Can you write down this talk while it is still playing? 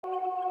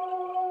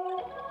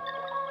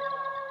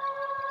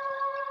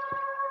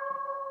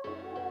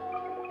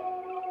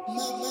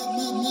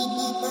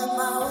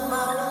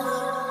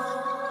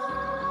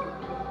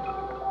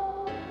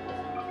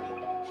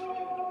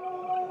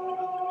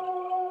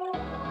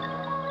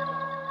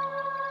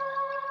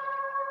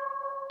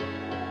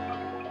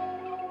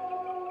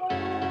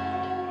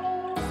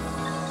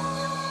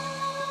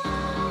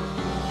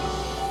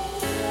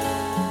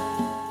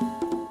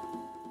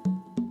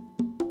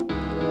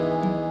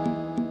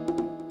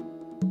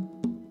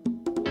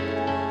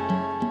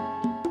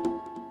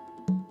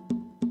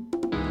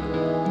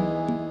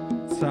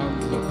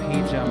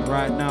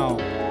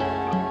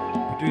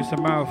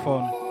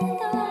Marathon.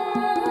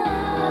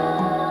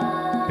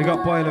 Big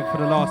up Boiler for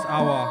the last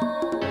hour.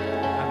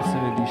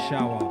 Absolutely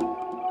shower.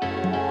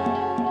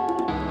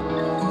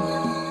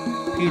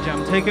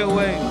 P-Jam, take it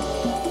away.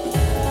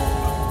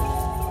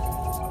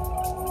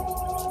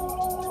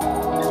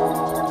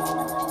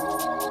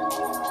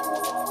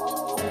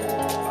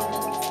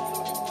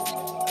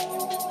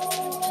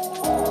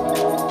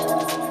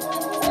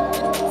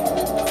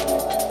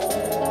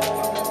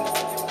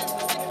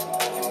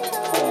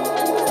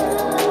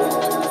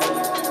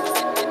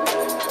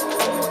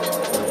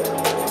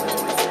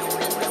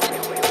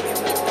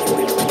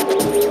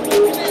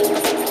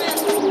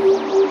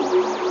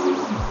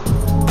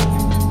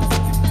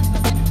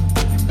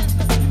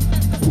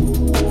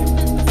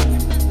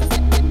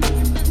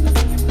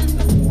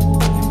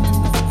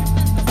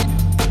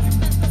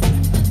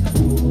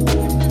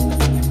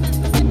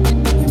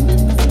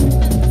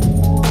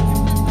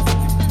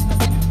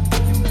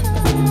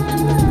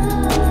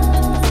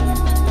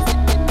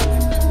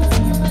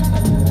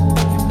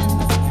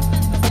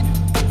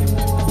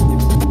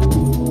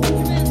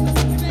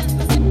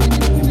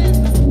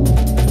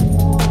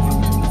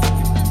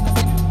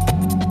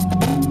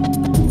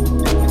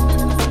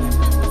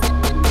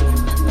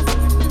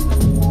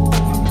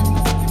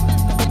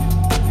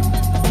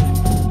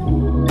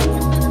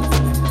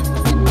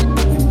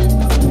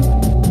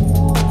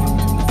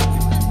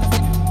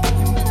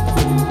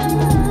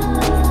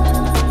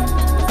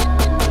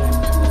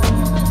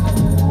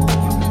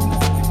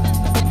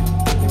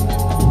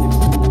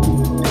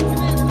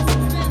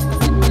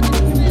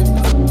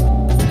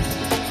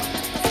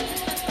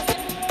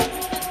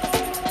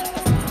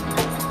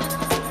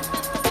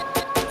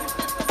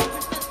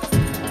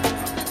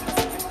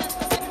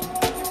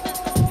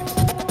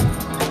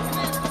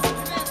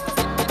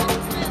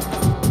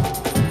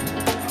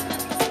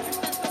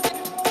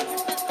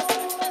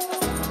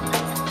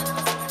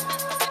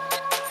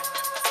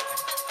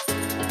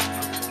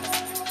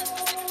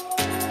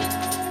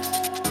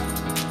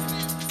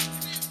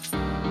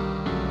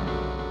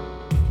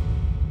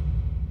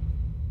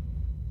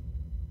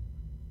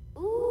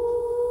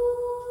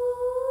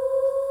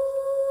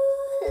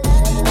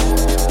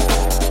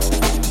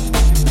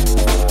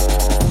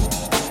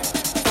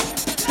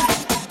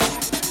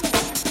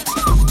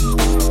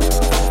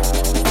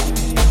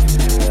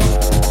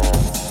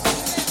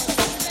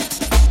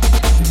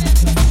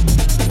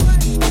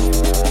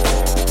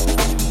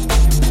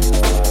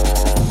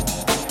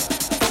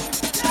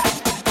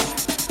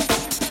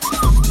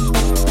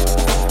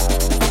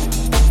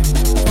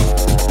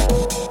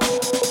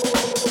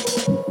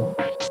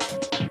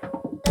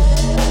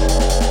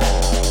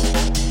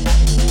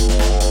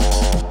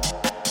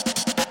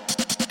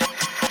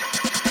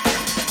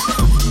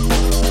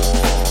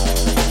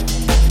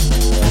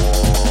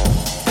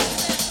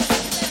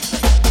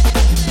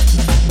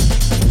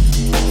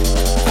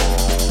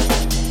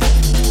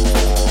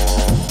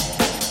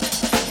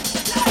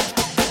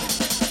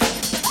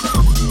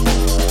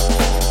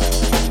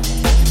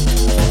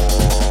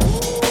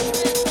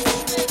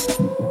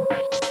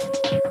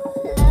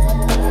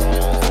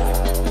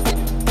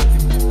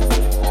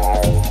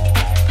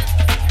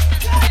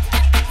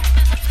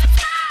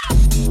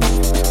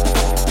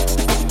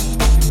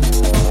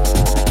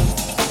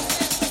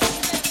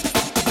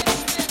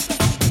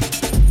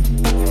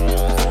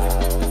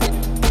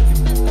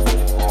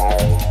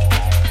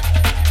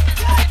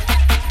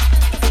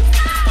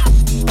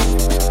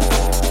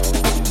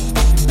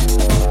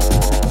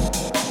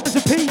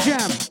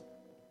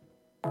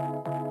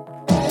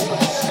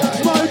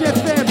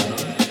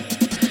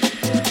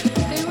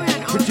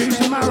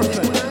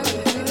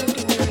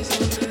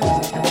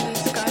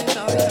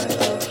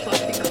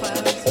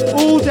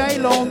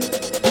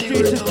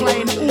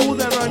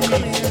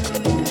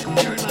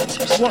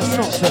 What's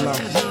not to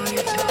love?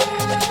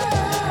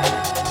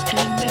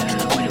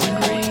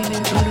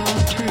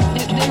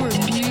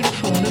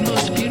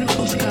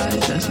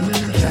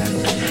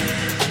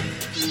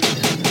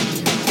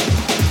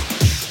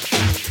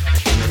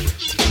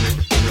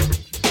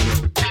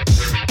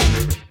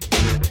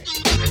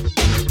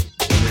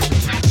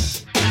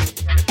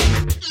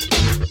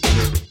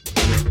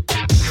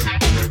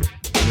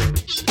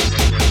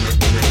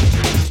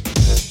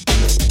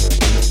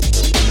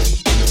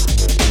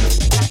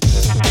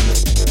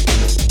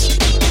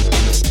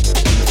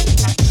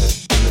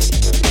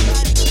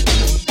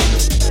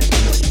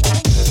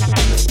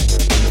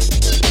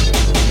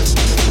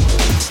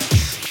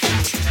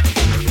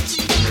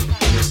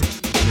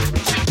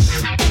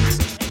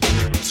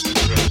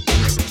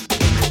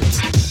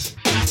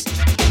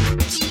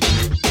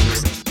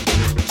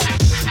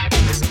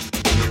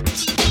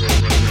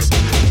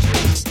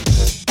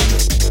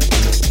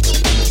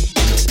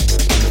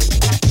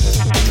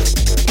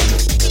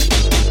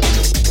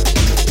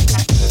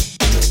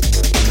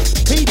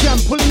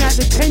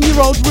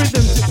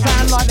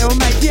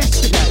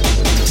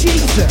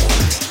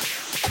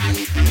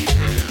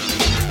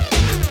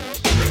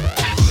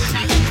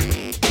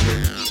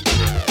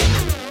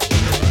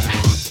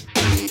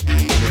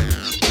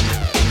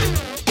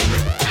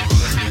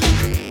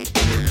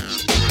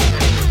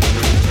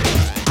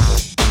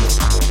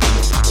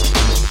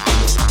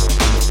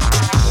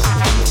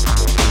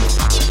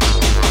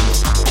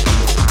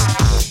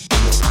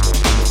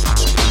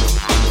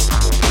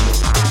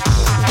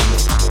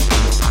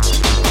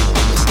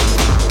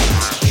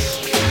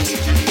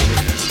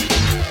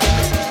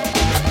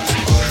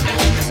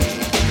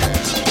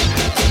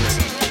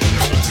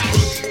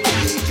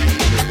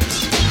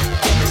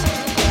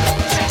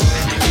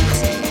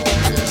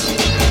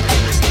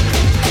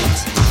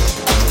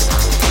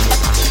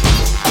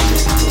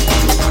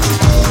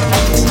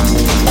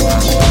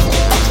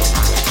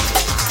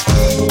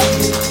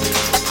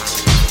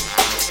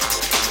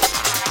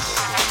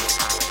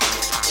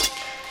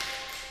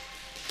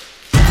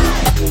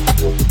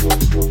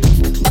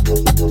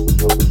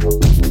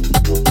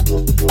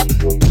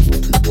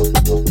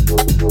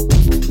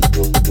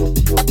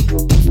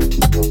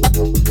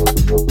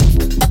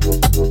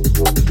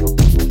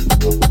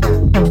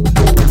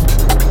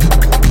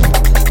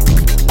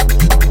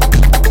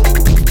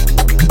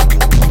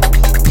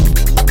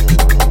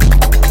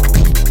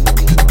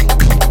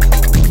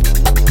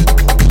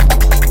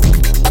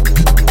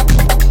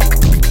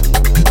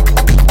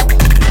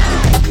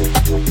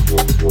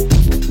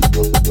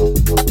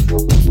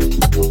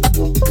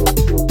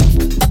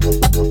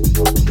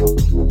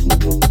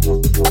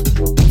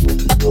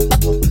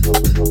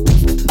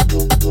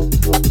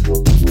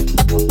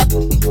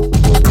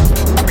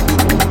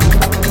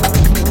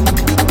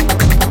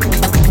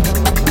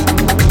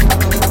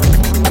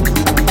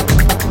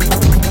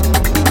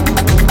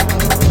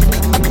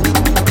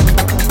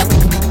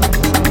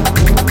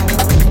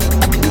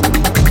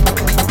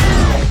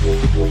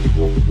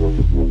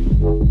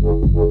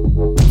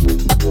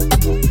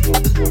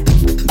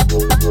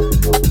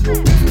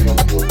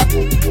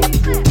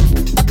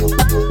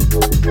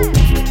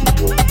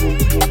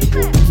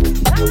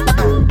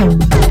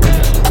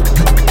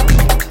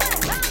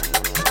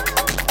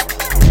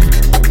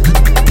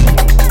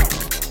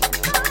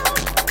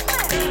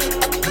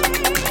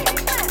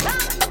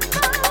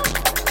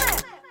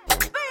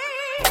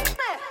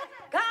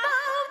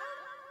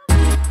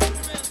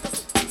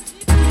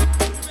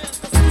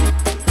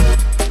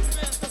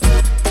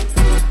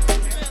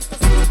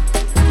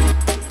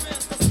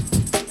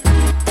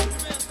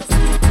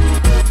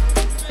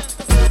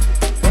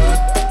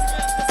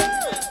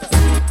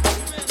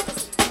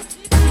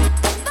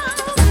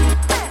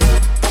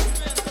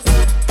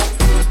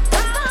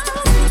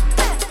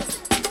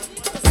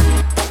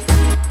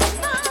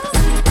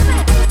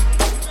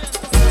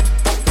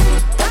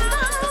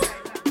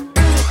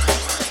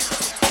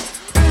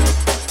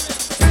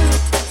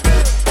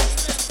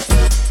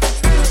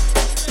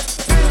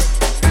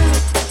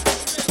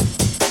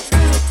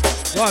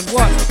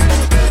 One.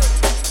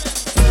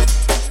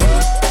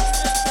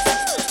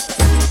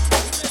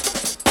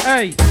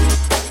 Hey.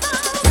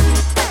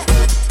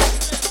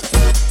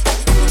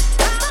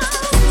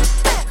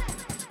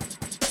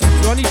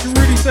 Do I need to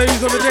really say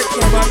who's on the next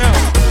one right now?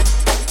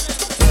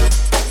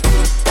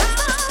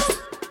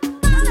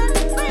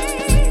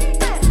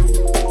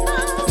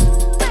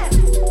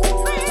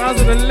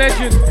 Sounds of the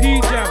legend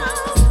P-Jam.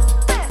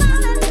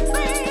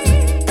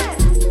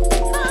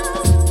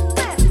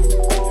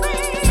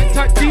 And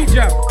type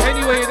D-Jam,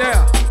 anyway you're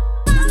there.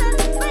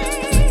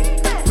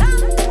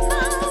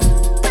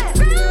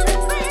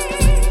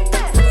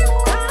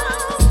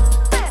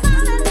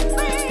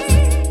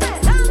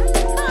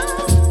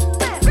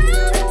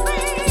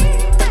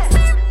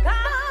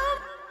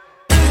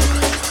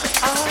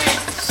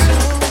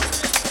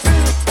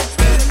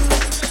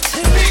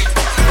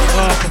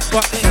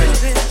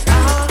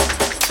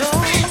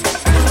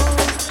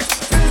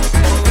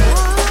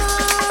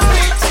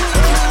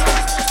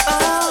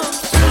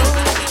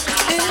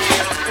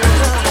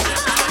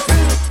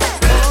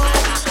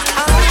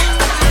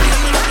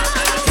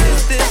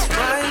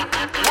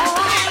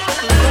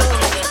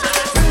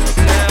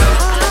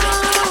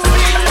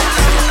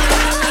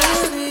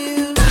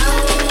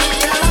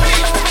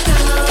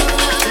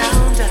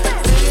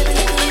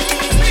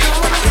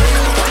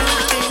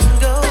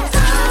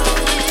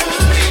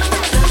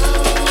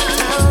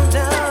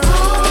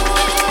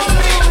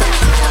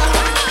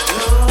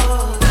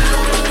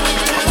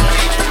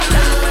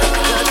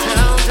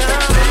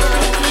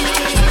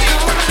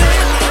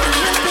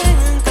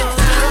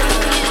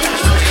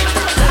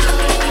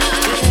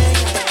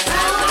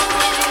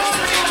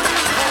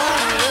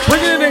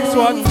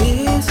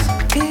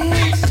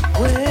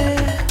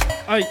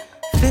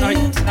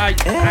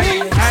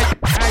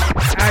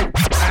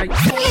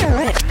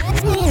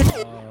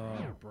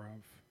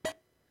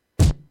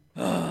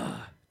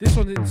 This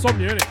one's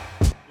Insomnia, isn't it?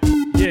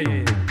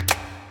 Yeah.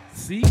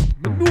 See?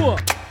 Manure.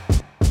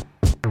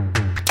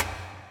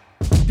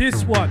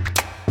 This one,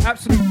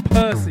 Absolute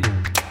Percy.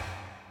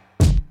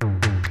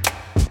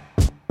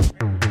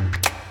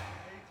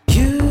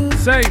 You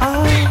Say.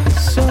 are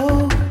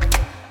so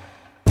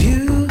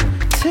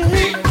beautiful,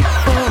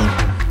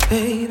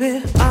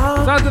 baby.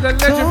 Sounds of the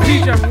legend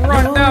P-Jam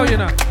right now, you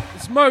know.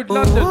 It's Mode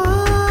London.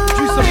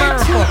 Producer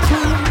Marathon.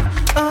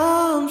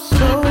 I'm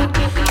so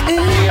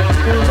in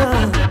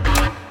love.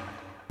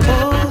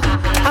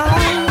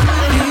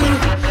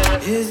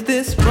 Is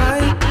this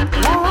right?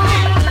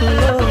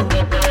 Love.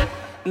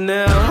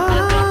 Now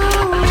I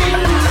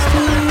wanna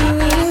stay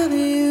with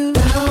you.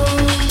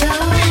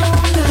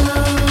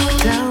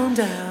 Down.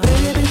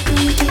 Baby,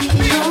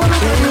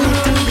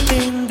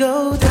 everything go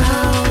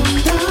down.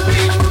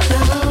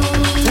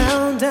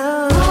 You're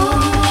down.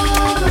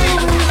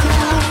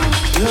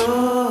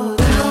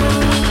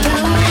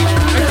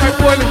 Echo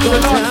Boiler for the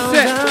last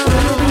set.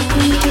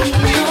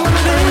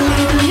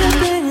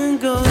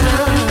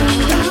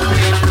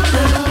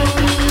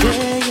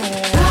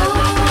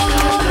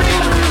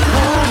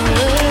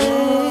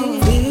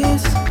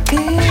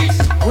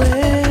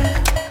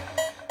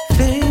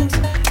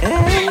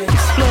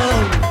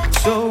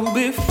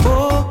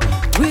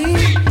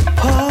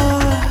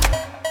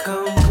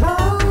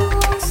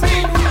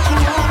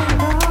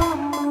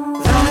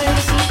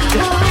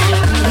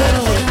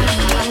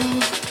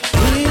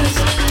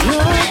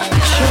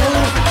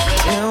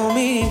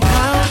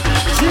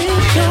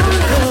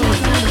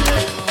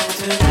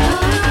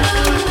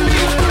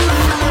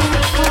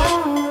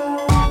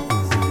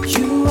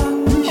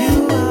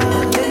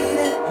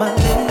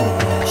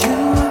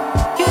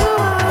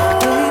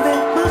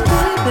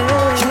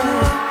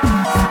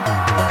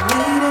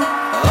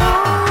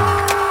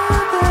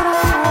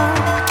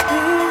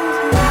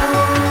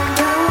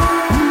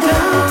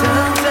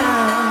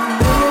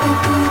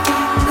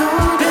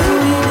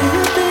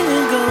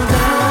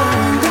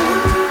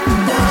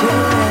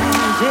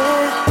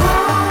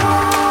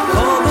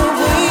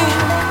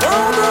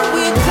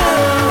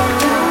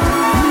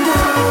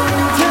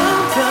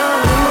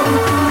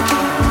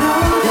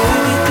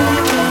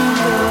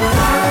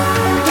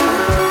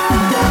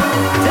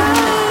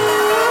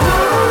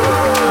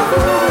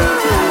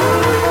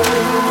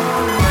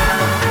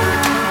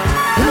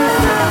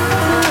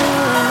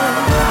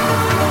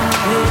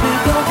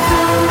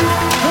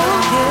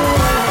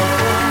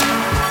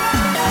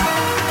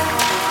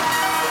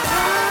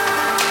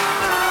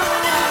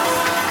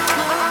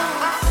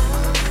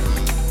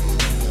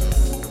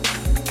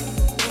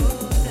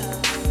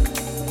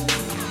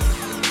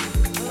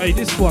 Hey,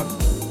 this one.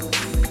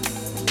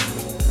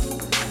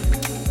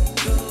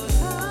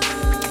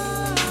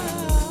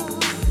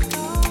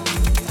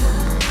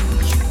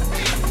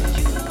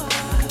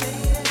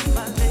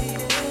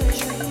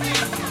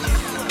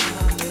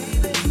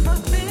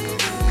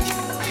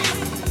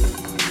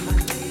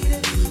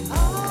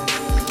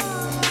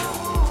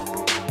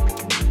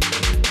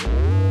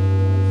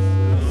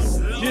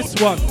 This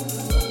one.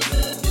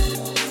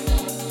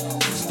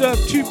 Disturb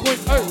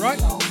 2.0, right?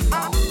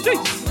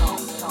 Jeez.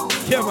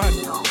 Yeah, man.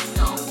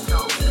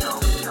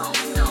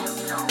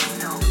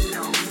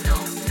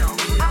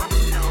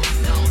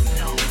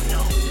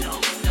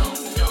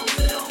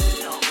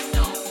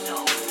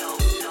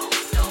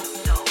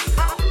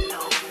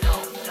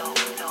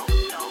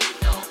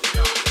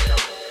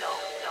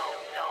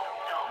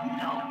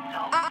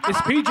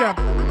 It's P-Jam.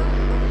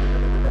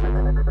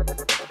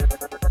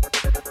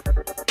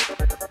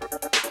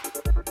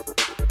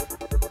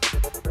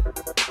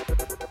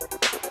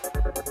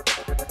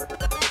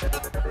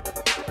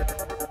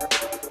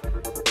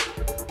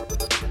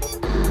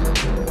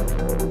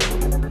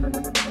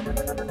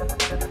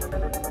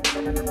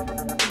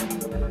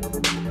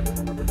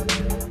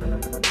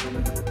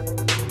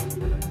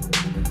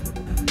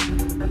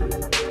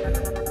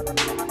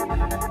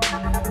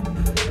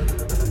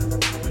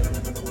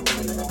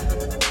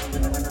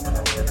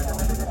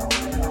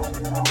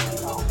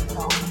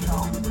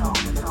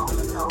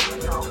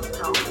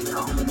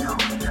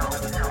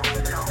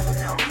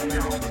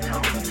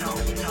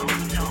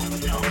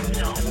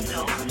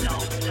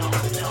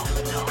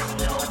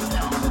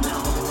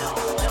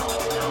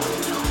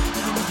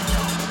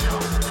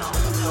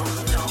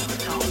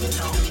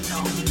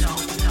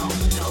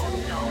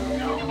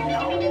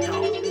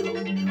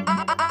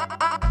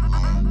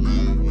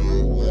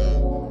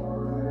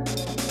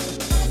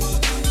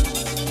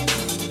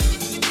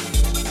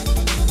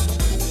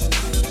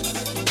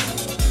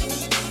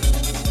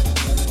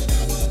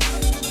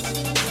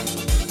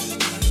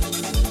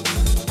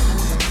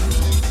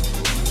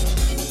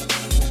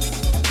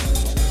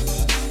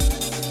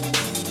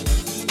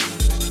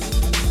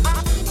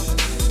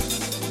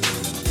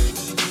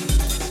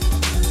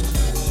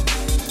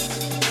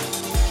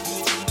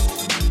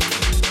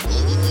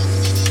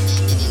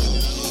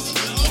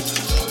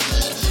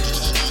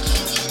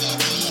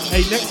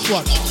 Hey, next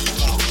one.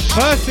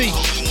 Percy.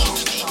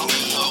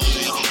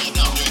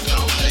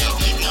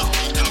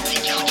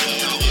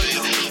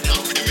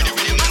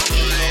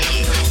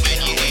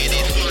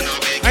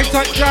 Hang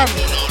tight, Jam.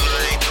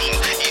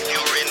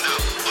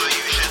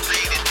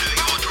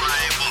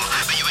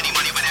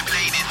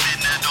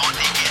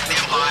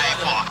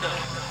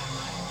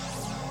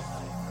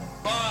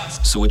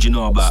 So what you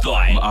know about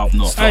I've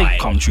not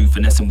come true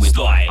finessing with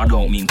I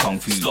don't mean kung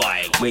fu.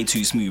 Way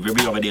too smooth.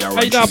 Every other day I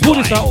run. Hey, now pull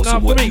this up. So Now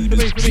what for you me. do?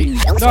 No,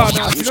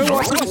 you know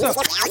what? Pull this up.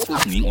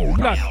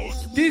 Blood,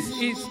 this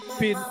has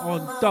been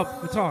on dub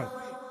for time.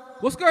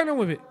 What's going on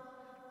with it?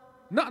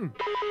 Nothing.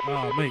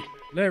 Oh, mate.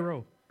 Let it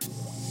roll.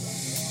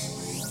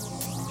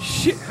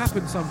 Shit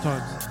happens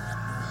sometimes.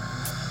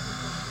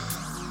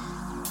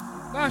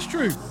 That's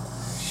true.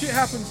 Shit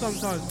happens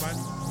sometimes, man.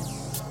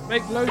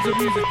 Make loads of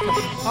music,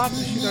 half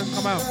the shit don't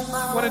come out.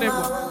 One of them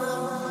ones.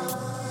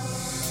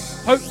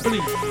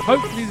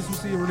 Hopefully this will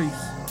see a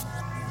release.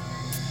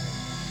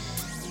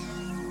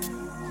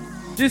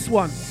 This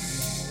one,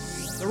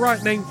 the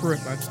right name for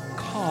it, man.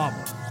 Calm.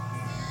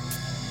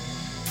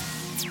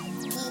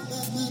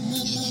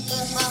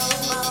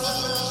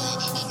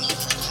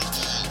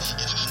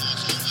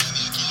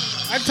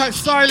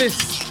 Anti-Silas,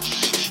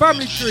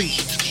 Family Tree.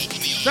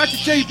 That's a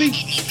JB.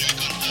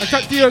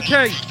 Attack DOK.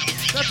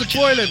 That's a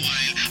Boylan.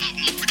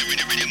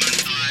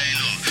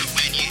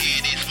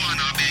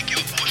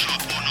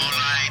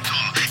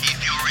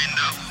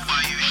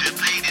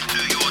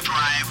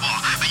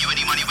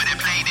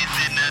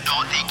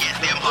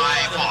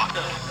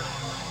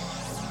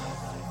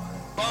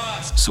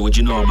 So what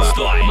you know about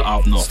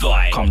I've not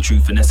come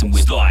true finessing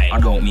with I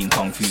don't mean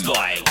kung fu.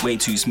 Way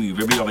too smooth.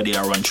 Every other day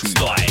I run true.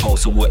 Oh,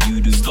 so what you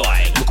do?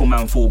 Look a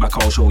man fall back,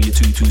 I'll show you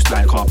 2-2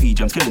 style. Car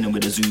P-Jam's killing them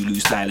with a Zulu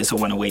style. It's a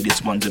one away,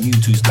 this one's a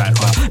Mewtwo style.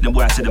 Then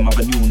boy I said them have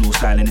a new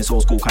style, and it's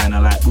old school kinda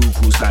like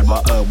Buku style.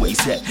 But what he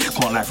said,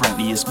 can't lie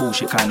frankly, it's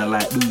bullshit kinda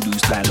like Lulu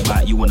style.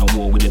 About you on a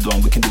war with a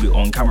Don, we can do it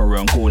on camera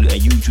and call it a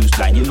YouTube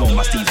style. You know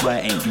my Steve's why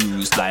it ain't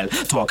Guru style.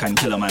 Talk and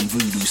kill a man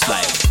voodoo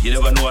style. You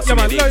never know what's in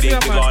big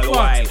all the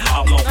while.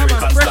 I'm not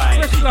African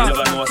style. You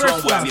never know what's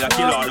wrong with me, I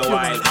kill all the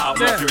while. I'm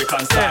not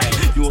African style.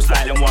 You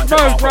style and want to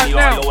talk for me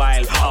all the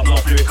while. I'm not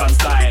African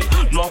style.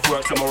 North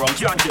works come around,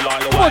 can't kill all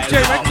the while. I'm not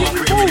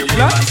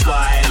African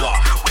style.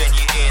 When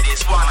you hear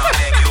this one, I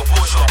beg you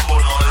push up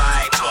on no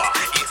lighter.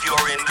 If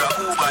you're in the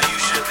Uber, you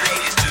should play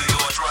this to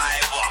your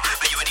driver.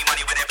 But you any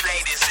money when they play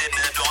this in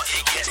the door,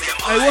 it gets them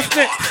high. Hey, what's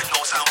next?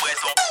 No somewhere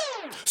so.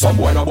 Some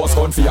boy no bus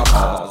gun for your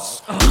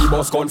cause. We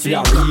bus gun for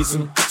your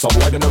reason. Some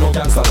boy don't know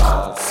gangster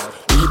laws.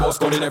 We bus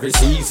gun in every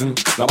season.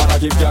 No matter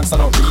give gangster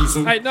no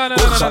reason. Hey, no.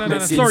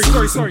 Sorry.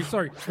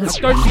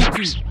 Don't need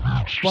to.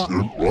 But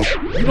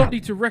you don't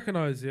need to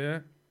recognize, yeah?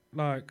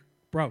 Like,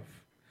 bruv.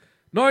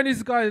 Not only is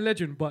this guy a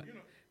legend, but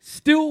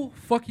still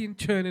fucking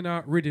churning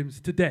out rhythms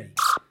today.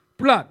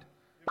 Blood.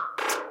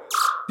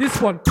 This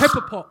one,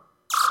 Pepper Pot.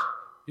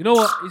 You know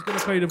what? He's going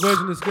to play the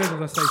version of the Squares,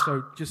 as I say,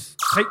 so just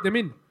take them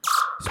in.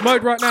 It's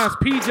mode right now, it's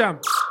P-Jam.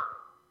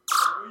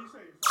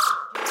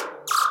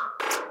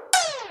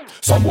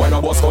 Some boy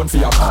no bus gun for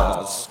your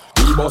cause.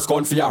 We bus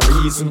gun for your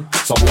reason.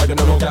 Some boy don't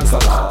know gangster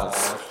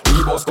laws.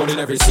 We bus gun in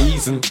every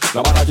season.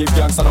 No matter give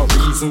gangster no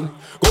reason.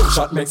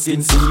 Gunshot makes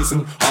in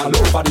season. All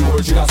over the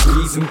world you got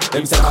reason.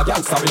 Them say I'm a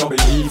gangster, we don't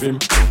believe him.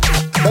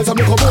 There's a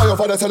little boy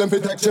over there selling for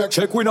tech check.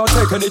 Check we not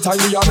take anytime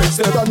we are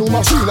mixed. Brand new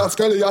machine of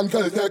Skelly and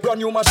Keltec. Brand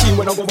new machine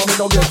when I go from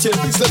no get check.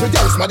 This little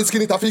girls, man, the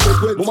skin it a figure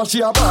with. No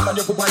machine a bomb and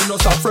you put wine no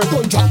stop friend.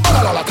 Don't drop,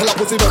 balalala, tell a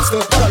pussy best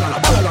step.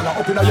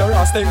 Balalala, up inna your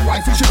ass thing.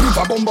 Rifle she bring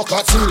for bumbo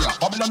clock Syria.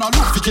 Babylon a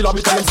look fi kill a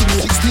me time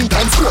Syria. 16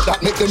 times scope that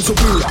make them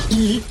superior.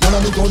 None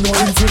of me gun no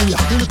inferior.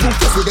 In the proof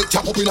test we get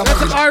chop up in a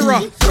That's an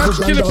Ira.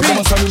 That's Killer P.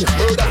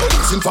 Murder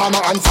police,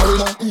 informer and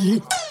foreigner.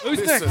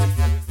 Who's next?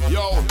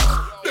 Yo,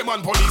 them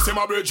man police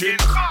them a virgin.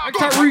 I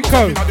got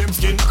Rico.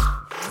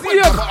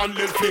 Yeah. And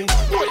let fling.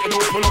 Boy, you know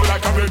pull up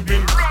like a red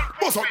bin.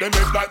 Bust up them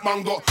head like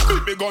mango.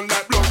 Beat me gun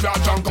like blood clot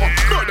Janko.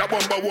 Murder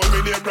bomber hold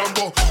me near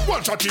Rambo.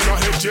 One shot in a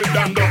head jail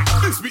dando.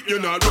 This beat you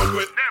not run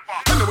with.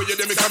 Anyway you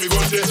dem me carry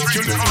gun day.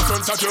 You live in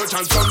front of church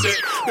on Sunday.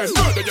 Then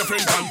murder your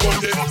friend on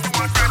Monday.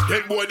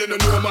 Head boy then a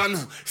no man.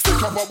 Stick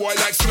up a boy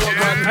like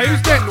Snowman.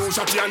 Who's that? No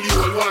shot and the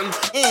old one.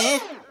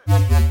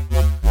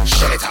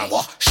 Shell it and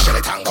walk, shell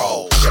it and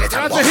go, shell it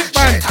and That's walk, a hit,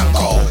 shell man. it and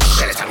go,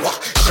 shell it and walk,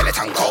 shell it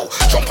and go.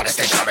 Jump on the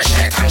stage and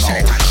shell it and go,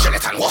 shell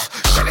it and walk,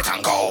 shell it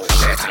and go,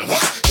 shell it and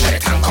walk, shell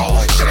it and go,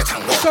 shell it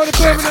and walk. So the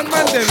permanent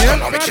man them, yeah?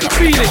 That's the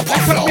feeling.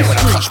 That's the When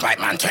I mystery. touch right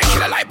man, turn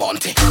killer like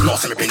Bounty. No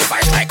see me bring the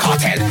vibes like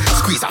cartel.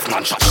 Squeeze off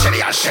man shot,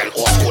 shelly and shell.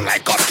 Old school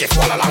like God's gift,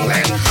 all along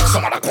lane.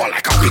 Some other go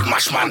like a big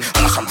mash man.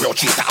 And some real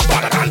cheese that are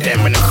better than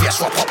them. When them face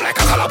swap up like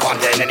a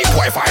Taliban, then any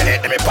boy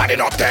violate them, me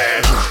badding up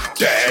them.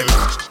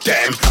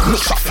 No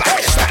shot fly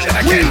when you standing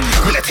again.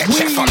 When they take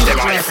check from them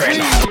on your friend.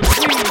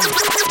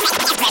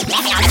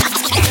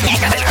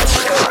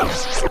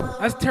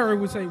 As Terry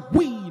would say,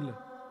 wheel.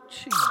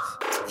 Jeez.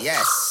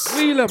 Yes,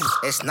 Wheel 'em.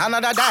 it's none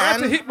other That's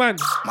a than hitman.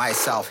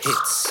 myself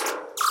hits.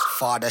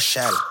 Father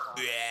Shell.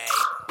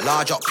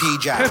 Large up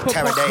P-Jam, Pepper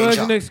Terror Pot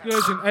Version Danger.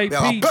 Excursion AP.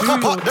 Yeah, Do Pepper your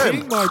Pot them.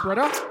 thing, my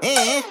brother.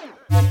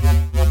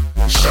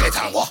 Shell it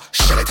and walk,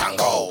 shell it and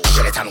go,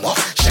 shell it and walk,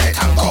 shell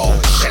it and go,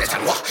 shell it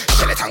and walk,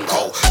 shell it and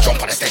go.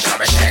 Jump on the stage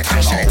and shell it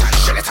and go,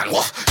 shell it and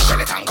walk,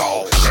 shell it and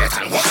go, shell it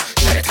and walk,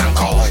 shell it and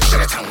go,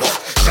 shell it and walk,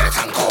 shell it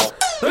and go.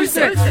 Who's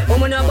that?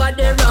 Woman about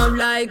the round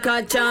like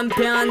a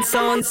champion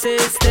sound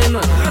system.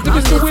 That's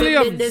Mr.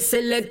 Williams. The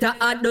selector,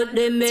 I do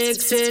the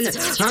mixing.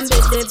 I'm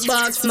the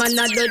box man,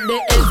 I do the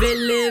heavy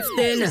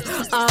lifting.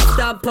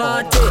 After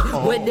party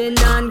with the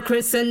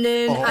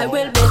non-christening, I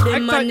will be the Act like the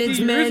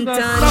management original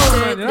and sound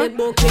take man, the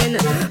booking.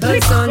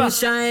 The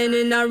sunshine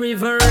in a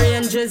river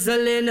and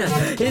drizzling.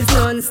 It's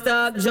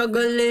non-stop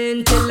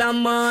juggling till the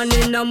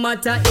morning. No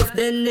matter if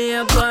the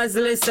neighbors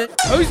listen.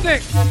 Who's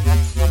next?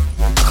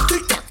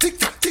 Tick tock, tick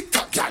tock, tick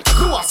tock, gal.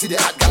 No, I see the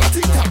hot gal a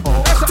tick tock.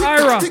 That's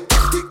Ira. Tick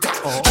tock, tick tock.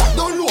 Drop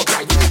down low,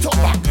 gal, give it up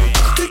back.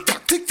 Tick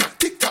tock, tick tock,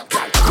 tick tock,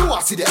 gal. No,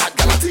 I see the hot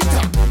gal a tick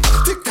tock.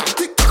 Tick tock,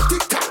 tick tock,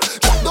 tick tock.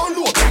 Drop down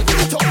low, gal,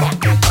 give it up back.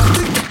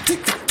 Tick tock, tick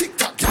tock, tick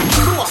tock, gal.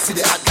 No, I see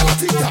the hot gal a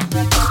tick tock.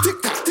 Tick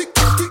tock, tick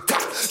tock, tick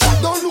tock. Drop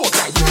down low,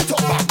 gal, give it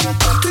up back.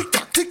 Tick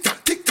tock, tick tock,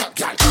 tick tock,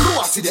 gal. No,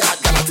 I see the hot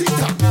gal a tick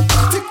tock.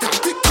 Tick tock,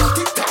 tick tock,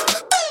 tick tock.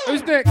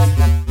 Who's next?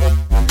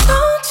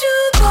 Don't you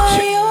know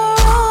you're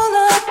all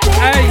up in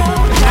Hey, the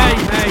hey,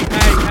 hey,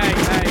 hey, hey,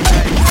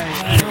 hey,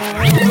 hey,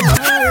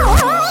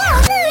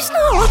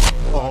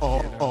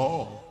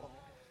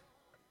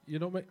 You're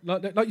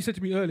not like you said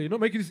to me earlier. You're not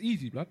making this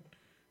easy, blood.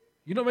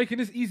 You're not making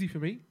this easy for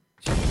me.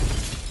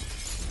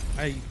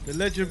 Hey, the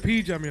legend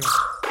P-Jam, you know.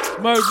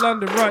 Mode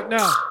London right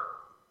now.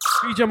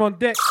 P-Jam on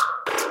deck.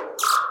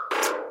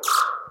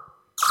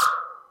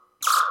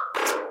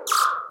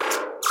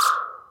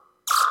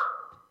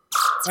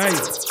 Hey.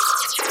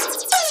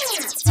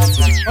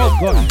 Oh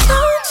God.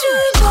 Don't you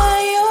know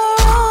you're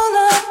all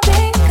I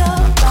think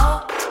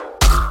about?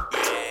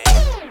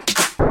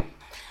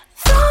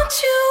 Thought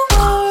you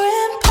were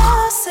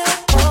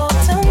impossible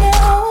to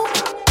know.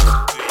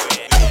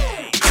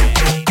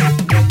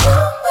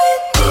 Come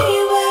with me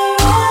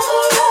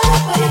wherever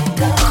I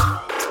wake up.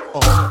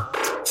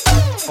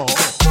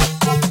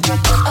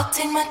 I'll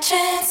take my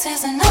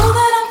chances and know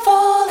that I'm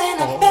falling.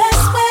 I'm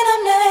best when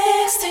I'm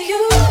next to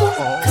you.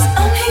 'Cause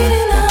I'm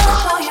heating up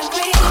while you're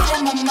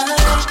reading my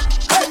mind.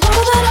 I know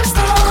that I'm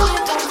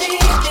stalling, don't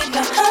leave me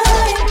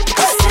behind.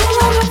 I'm still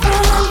on the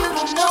run, you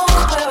don't know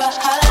where I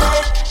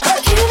hide. I'm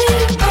giving you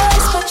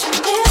advice, but you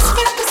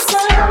misread the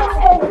sign.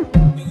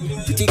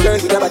 Pretty girl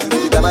with a body,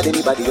 with a mad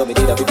anybody, you me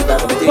need a pretty girl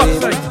from the team.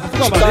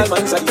 She call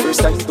man's at the first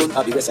time, don't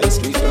have the rest of the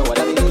street, you know what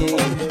I mean.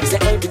 He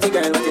said, hey, pretty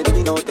girl, what you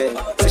doing out there?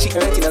 So she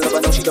hurting a love,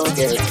 and now she don't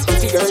care.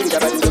 Pretty girl with a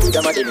body, with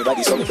a mad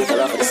anybody, so me take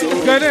her off of the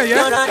scene. Go there,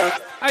 yeah?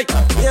 Hey.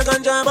 You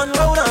can jam and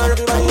roll on,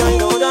 everybody I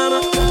know them.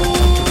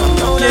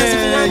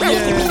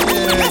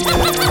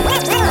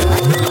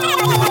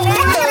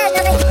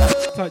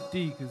 Type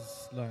D,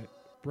 cause like,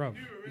 bruv.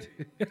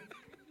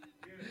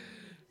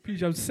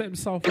 P-Jam set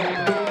himself up.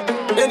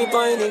 Many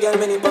piney girl,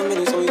 many pon,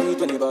 many so you eat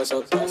when you boss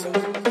up.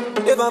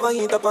 Never ever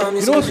eat up on me,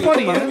 You know what's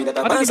funny, yeah? I I didn't even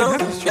have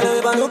this you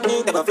never look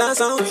me, never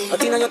flash out. I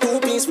think I got 2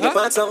 piece with the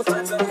parts out.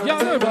 Yeah,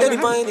 I know, but Many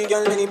piney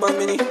girl, many pon,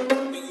 many.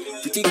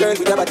 Pretty girl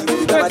with a body,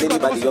 with a bad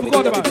anybody, you me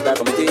need a pretty girl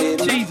from the team.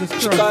 Jesus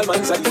She Christ. call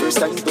man's at the first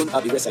time, don't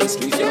have the rest of the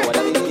street, you know what I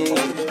mean.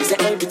 He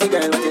said, hey, pretty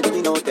girl, what you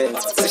doing out there?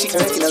 So she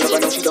hurting a love,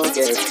 and now she don't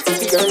care.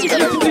 Pretty girl with a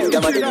body, with a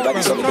them and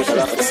everybody so me get a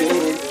lot of the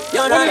scene.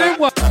 You're One of them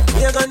what?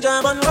 We a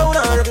ganja man round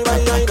and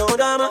everybody I know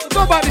them.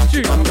 Go back this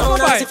tune. I'm Go down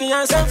back. and see for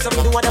yourself, so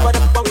we do whatever the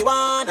fuck we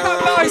want.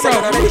 Can't lie, She said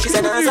bro. I'm ready, she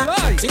said answer.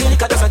 See the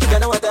liquor just a kick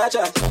and I want to touch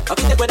her. I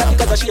can take with her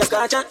because she a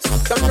scratcher.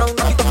 Turn round,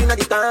 knock it up inna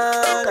the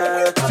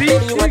corner.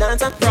 Baby, you a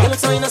dancer. You look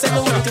so innocent,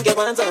 no one think you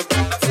want her.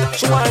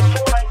 She want.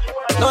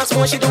 No ask me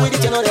what she do with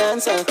it, you know the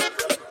answer.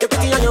 You're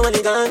pretty and you're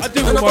elegant. I do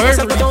with my own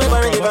reason.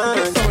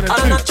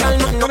 I'm not child,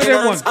 nothing, no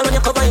dance. And when you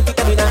cover it, it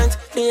every dance.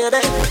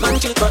 Baby, man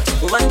cheat, but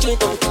woman cheat.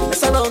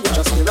 Mess around with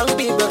just the wrong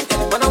people.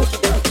 Man out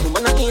with them,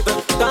 woman not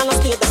evil. Call us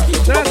state, the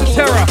state. That's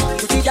terror.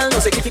 Pretty girl, no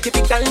say kippy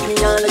call me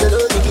all. I don't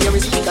know, give me a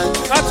musical.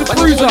 That's a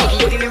bruiser.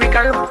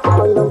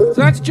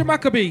 So that's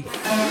Jamaica-B.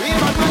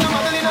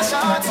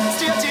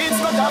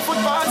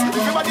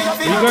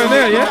 You going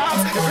there, yeah?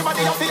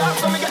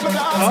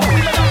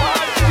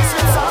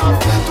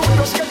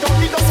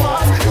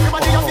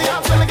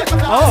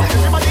 Oh.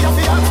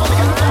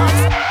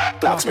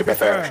 Clocks me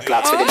prefer.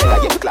 Clocks for the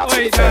leather, yeah, clocks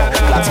for the fur.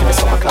 Clocks for the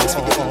summer, clocks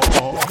for the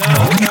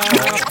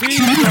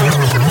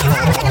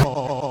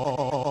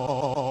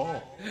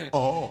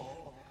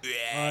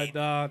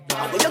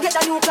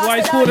Why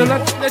it's called a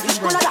legend,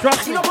 bro?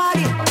 Trust me.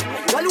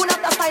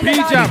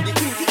 P-Jam.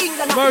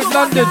 Mode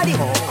London.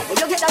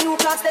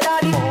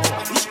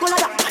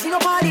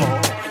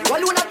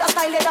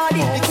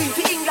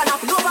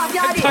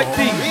 Type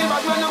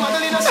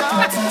D.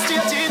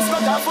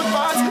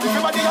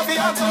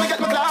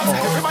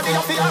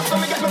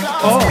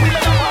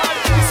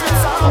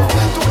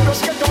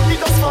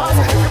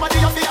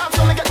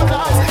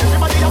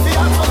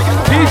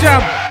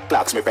 P-Jam.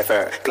 Clocks me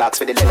prefer. Clocks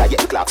for the leather,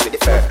 yeah, clocks for the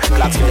fur.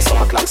 Clocks for the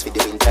summer, clocks for the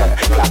winter.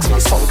 Clocks for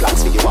the sun,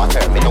 clocks for the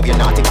water. Me know you're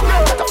naughty,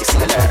 that of the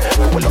sailor.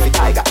 Who will love the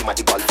tiger, him at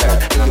the golfer.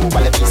 You will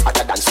the beast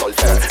hotter than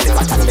sulfur. The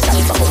rat and the cat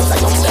from out of the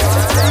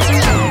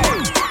youngster.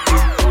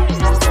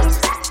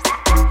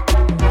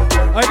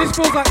 Oh, this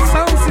feels like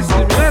sound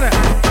system, isn't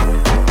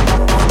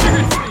it?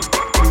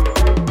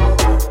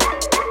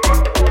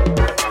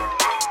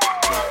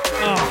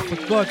 Oh,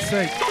 for God's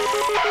sake.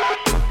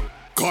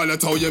 Call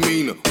it how you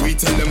mean. We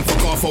tell them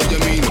fuck off how you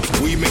mean.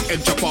 We make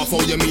head chop off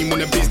how you mean. When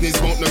the business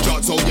won't no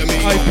charts how you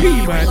mean. I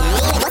pee, man.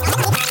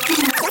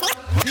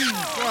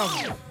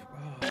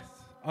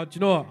 Oh, do you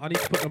know what? I need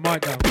to put the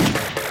mic down.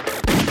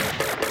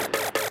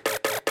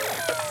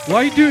 Why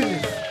are you doing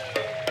this?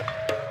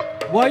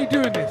 Why are you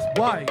doing this?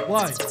 Why?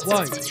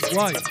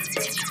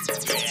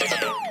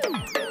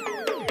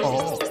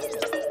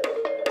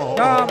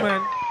 Nah,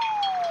 man.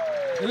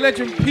 The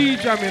legend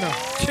P-Jam in her.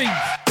 Cheese.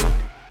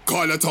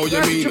 Call it how you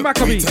That's mean.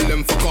 Jamaica We me. tell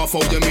them fuck off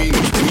how you mean.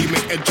 We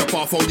make head chop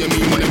off how you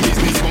mean. When the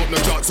business won't no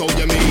charts how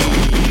you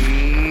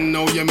mean.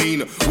 Know you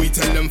mean. We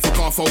tell them fuck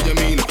off how you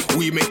mean.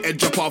 We make head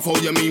chop off how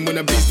you mean. When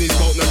the business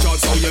won't no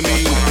charts how you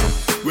mean.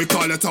 We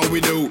call it how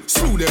we do.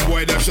 Slew them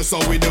boy, that's just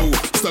how we do.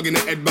 Stuck in the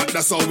head back,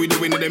 that's how we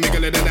do. In the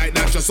middle of the night,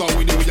 that's just how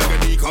we do. You gotta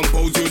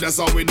decompose you, that's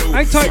how we do.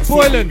 Hang tight,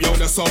 boiling. Yo,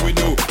 that's how we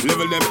do.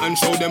 Level them and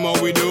show them how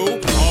we do.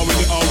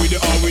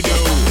 How we do.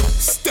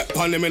 Step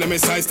on them in a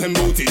size 10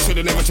 booty.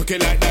 Shoulda never chuck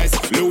it like dice.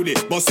 Load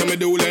it. Bust them a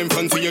doula in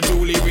front of your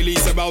Julie.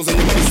 Release a bows and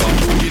your body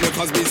start rudy. The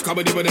Cosby's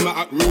comedy, but them a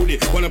act rudy.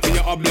 One up in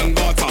your oblong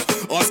garter.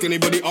 Ask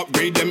anybody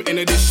upgrade them in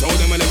this show.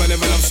 Them a never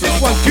level up slaughter.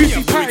 This one's Juicy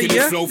Yeah, Patty, this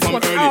yeah? flow This from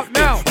one's early. out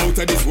now. Out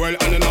of this world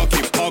and an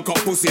keep park up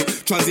pussy.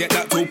 Translate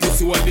that to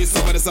pussy. What this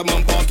over the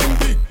man parking.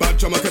 Big bad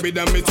drama can be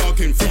done me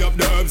talking. Free up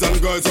the herbs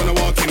and girls when I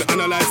walk in.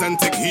 Analyze and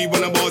take heed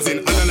when I'm buzzing.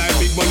 Analyze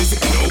big money,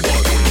 sick no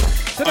bargain.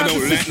 So I that's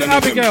don't the let sister none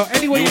of them. Abigail.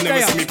 Anyway, You you never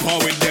there. see me par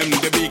with them.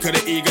 The beak of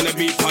the E gonna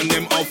beat on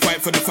them. I'll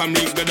fight for the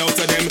family, get out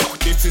of them.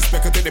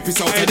 Disrespect, I take the piss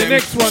out Hey, of the them.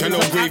 next one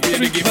Shallow is an grave,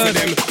 yeah, they absolute give for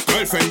them.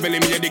 Girlfriend belly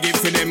me, yeah, they give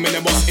for them. And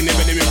the boss in the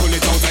belly, we pull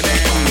it out of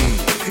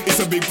them. It's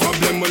a big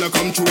problem when I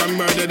come through and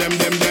murder them.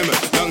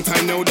 Long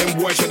time now, them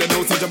boys should have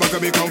known such a back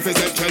be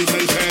confident, chen.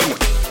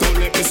 Don't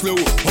let me slow,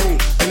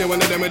 any one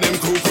of them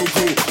crew.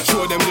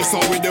 Show them just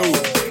how we do.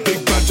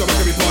 Big bad job, I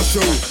can be pass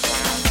through.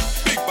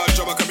 Big bad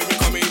job, I can be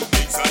becoming.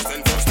 Big size,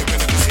 then first step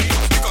into the scene.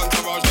 The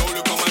entourage, now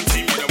look on my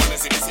team. You don't wanna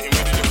see me sitting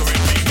ready to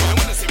correct me. You don't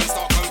wanna see me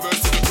start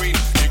converse to the green.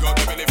 You got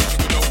the belly fish,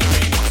 you know what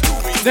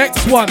I mean.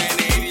 Next one.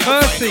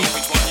 Mercy.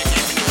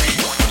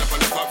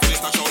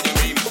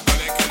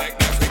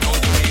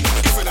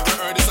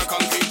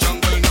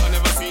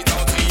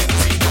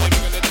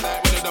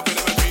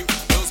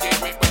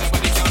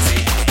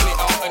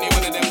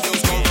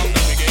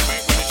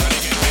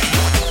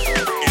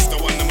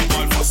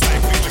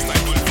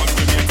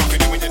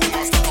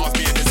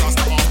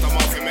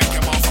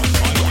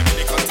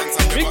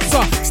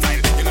 Mixer.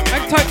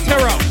 Hang tight,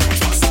 terror.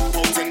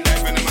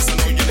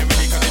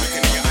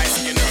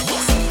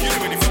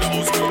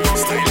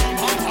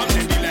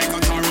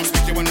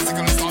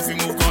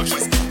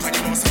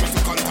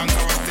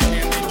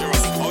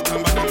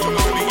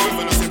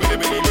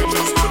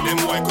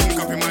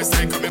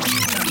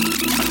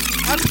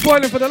 I'm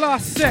spoiling for the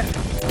last set.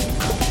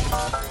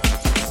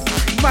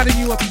 Madding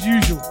you up as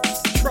usual.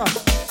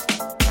 Trust.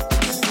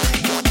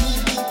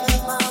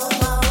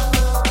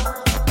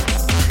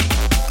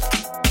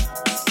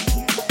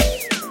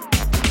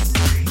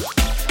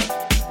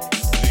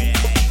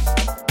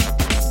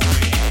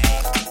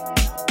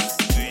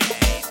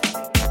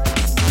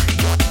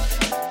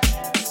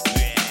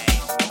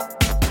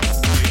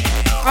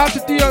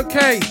 out to DOK.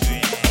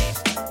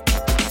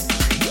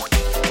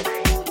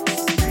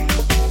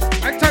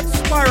 Hang tight to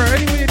Spyro,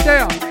 anywhere you're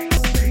there.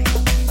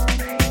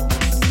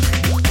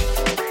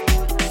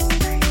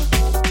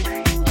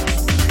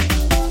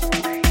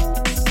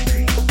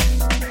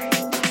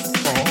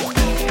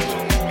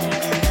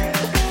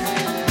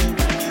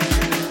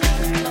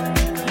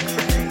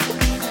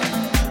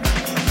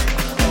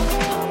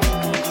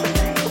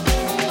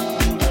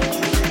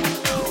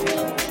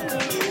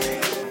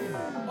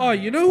 Oh,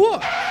 you know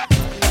what?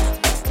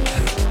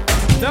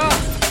 Nah.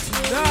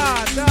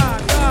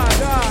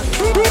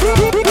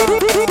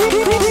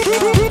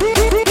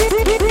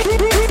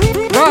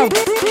 Rob.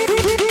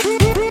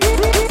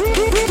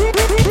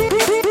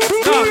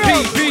 Nah, P.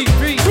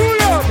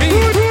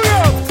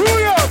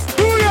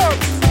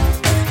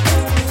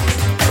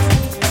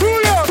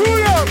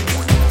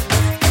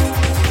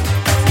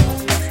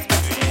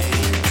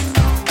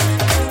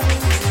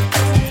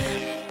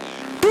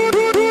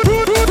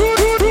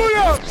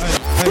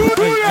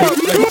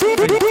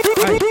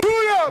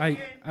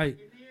 Hey,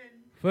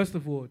 first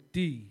of all,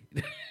 D.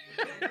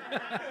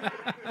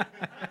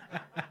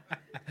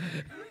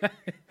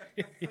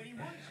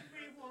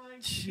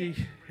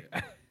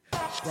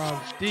 Bro,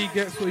 D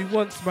gets what he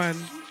wants, man.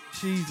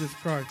 Jesus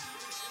Christ.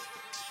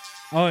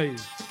 Oi.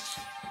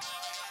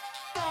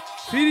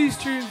 See these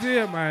tunes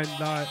here, man.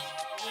 Like,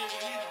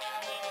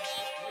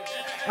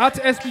 out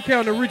to SBK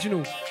on the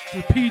original,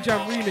 the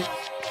P-Jam remix.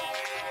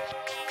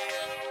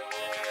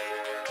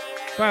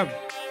 Fam.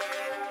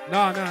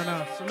 Nah.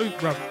 Salute,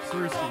 bro.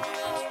 Seriously.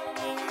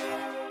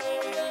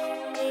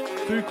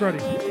 Too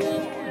credit.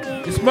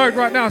 It's smoked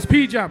right now. It's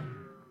P-Jam.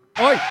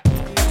 Oi.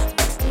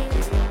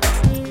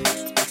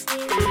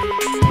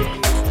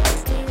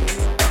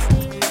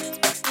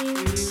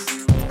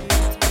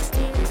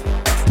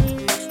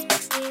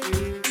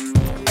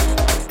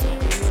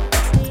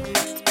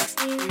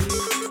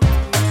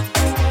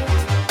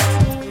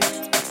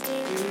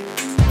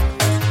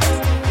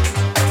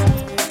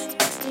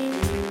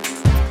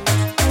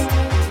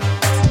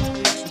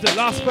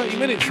 Last 30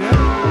 minutes, yeah?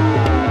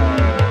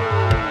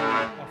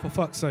 Oh, for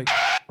fuck's sake.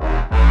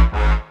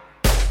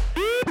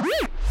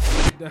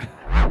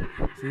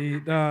 See,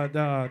 nah.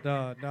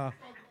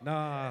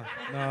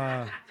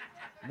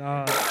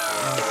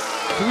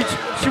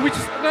 Should we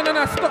just,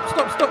 no, stop.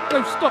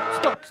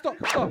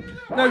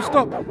 No,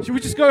 stop. Should we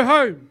just go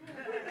home?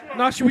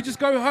 No, should we just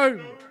go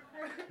home?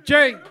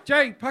 Jay,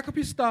 pack up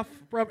your stuff.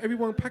 Bro,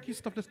 everyone pack your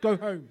stuff, let's go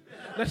home.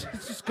 Let's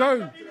just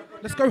go.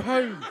 Let's go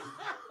home.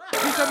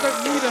 These don't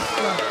need us,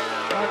 bro.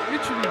 Like,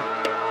 literally.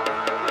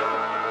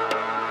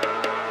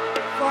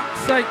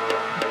 Fuck's sake.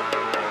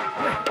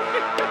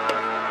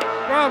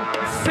 Bro,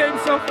 set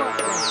himself up,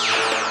 bro.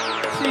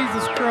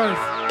 Jesus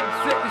Christ.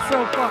 Set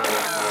yourself up.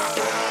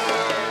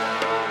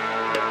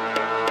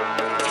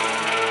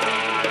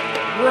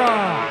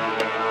 Bruh.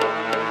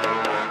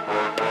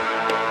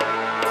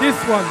 This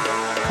one.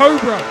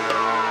 Cobra.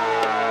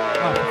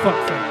 Oh, for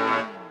fuck's sake.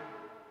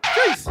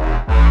 Jeez.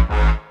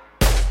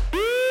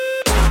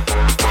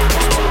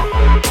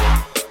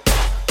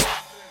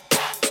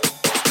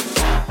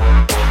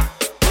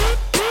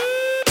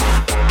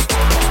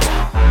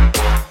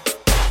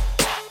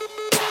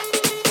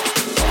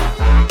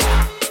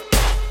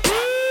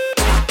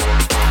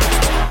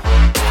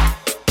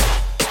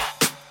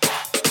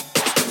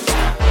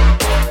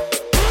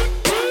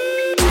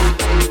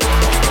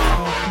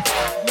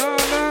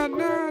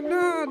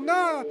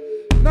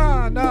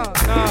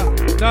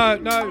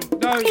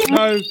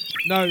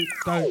 No.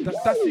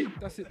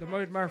 That's it. The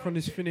mode marathon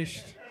is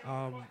finished.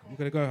 We're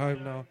gonna go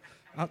home now.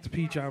 Out to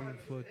P-Jam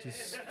for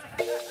just.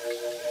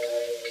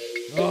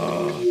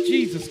 Oh,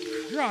 Jesus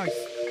Christ!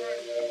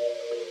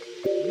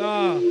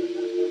 Nah.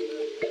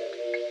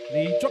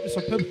 He dropped this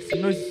on purpose because he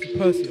knows it's the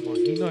Percy of mine.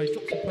 He knows he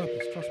drops on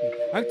purpose. Trust me.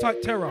 Hang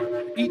tight, Terror.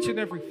 Each and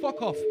every.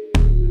 Fuck off.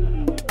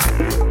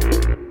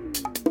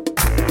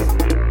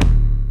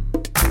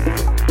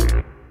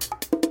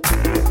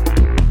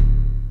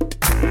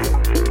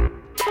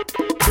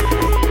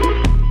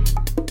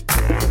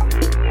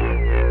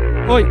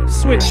 Oi,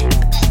 switch.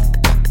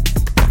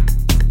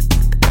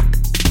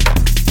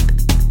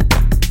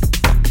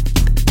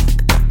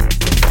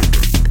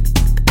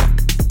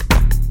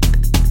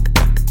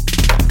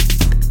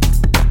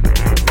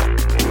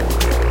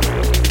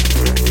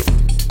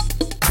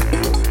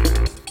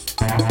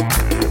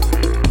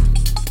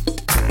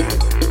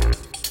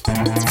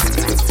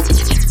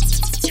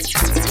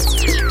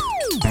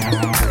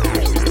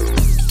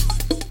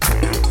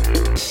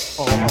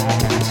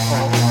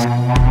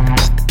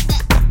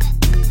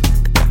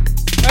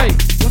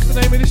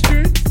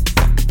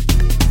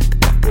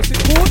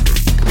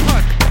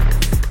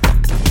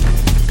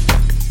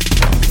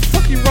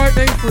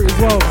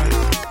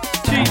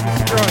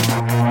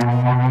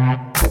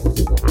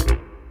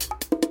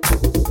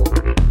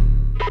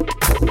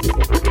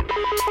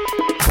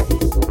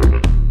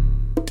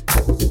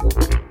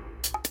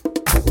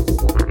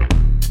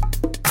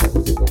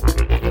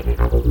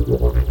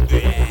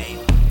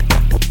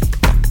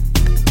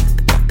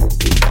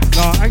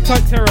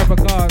 Terror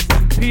because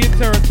when P and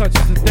Terror touch,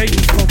 it's a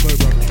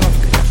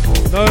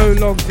so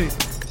long, thing.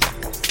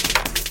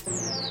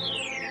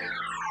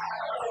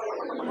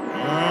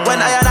 When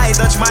I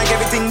touch mic,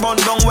 everything bun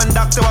down. When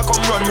doctor I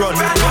come run.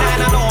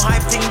 And I know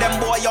hype thing, them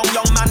boy young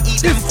man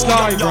eat them food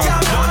young.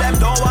 No them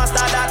don't want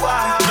start that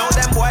war. No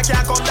them boy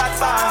can't come that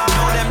far.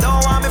 No them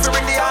don't want me to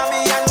bring the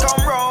army and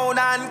come round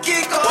and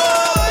kick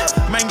off.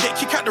 Man get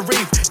kick out the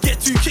rave,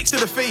 get 2 kicks to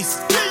the face.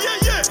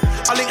 Yeah.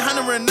 I link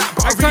Hannah and that,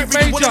 but I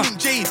really wanna link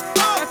Jade.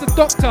 That's a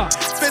doctor.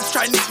 Feds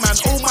try nick man,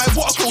 oh my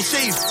what a cool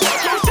shave.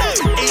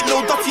 Ain't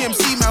no dirty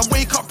MC man,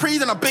 wake up, pray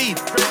then I bathe.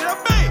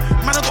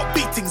 Man I got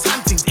big things,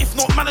 hand things, if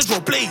not manager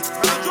or blade.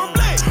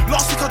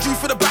 Last week I drew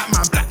for the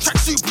Batman, black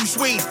tracksuit Bruce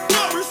Wayne.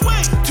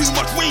 Too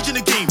much rage in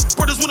the game,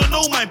 brothers wanna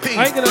know my pain.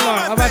 I ain't gonna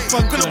lie, I've had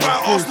fun. Gonna wear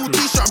an Arsenal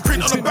t-shirt and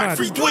print on the back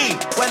 3 Dwayne.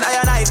 When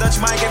I touch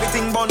mic,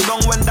 everything bun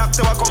down. When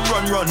doctor I come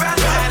run.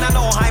 And I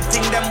know hype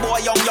thing, them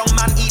boy young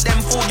man eat them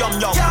food young.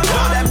 No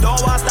them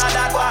don't want start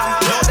that war.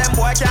 No them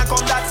boy can't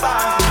come that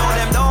far. No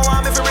them don't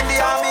want me to bring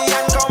the army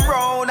and come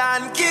round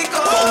and kick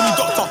off. The only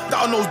doctor that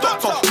I know is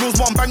doctor.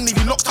 Knows one bang, leave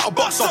you knocked out a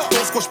boxer.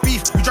 Don't squash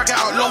beef, we drag it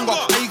out longer.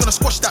 How you gonna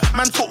squash that?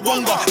 Man talk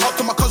longer. Out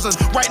to my cousin,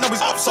 right now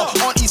he's upset.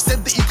 Auntie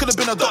said that he could have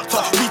been a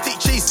doctor. We take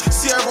Chase,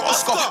 Sierra,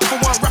 Oscar. If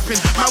I weren't rapping,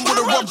 man would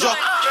have robbed ya.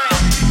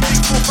 Big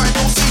 4, 5,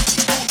 no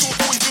safety.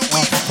 Don't always been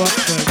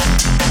waiting.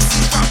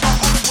 See rap my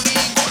arms when he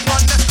ain't got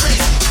none, that's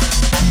crazy.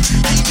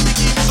 Game in the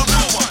game is a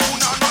real one. All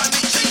now nothing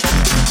ain't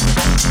changing.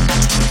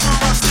 Throw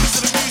around sticks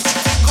to the music,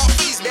 take off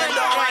these. Them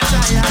don't want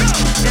tire,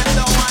 them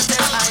don't want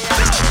them higher.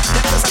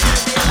 Them just a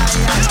pretty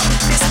liar.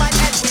 This might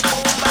end with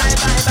boom, bye.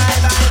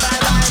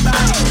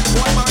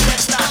 One more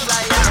let's start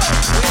flyer.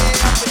 Way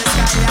up in the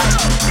sky.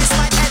 This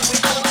might end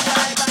with boom,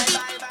 bye.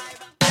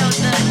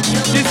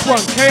 This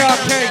one,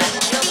 KRK,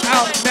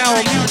 out now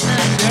on YouTube,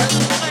 yeah?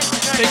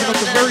 Taking off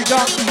the very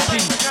dark EP.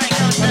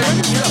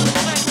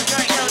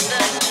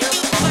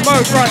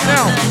 Mode right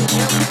now.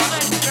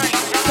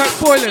 Tech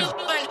boiling.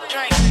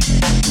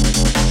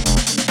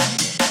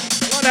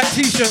 Like that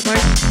t-shirt,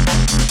 mate.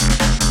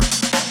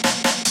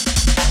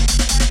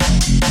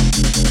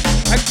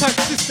 Act like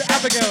Sister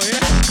Abigail,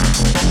 yeah?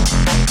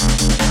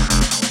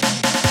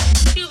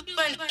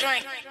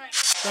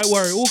 Don't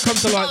worry, all come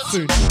to light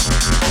soon.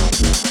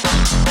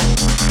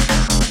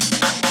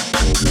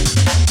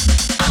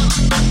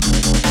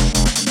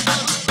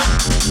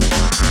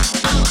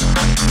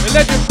 The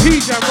legend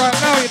P-Jam right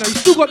now, you know. You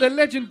still got the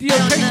legend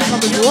DOK to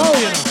come as well,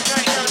 you know.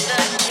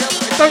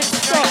 They don't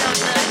stop.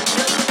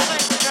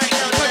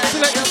 Like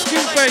selecting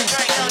skin phase.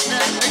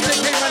 They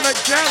take man like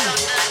Jam.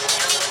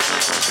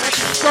 That's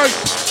Stroke.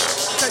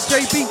 That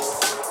JB.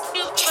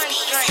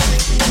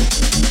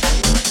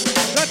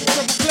 That's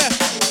Double Clef.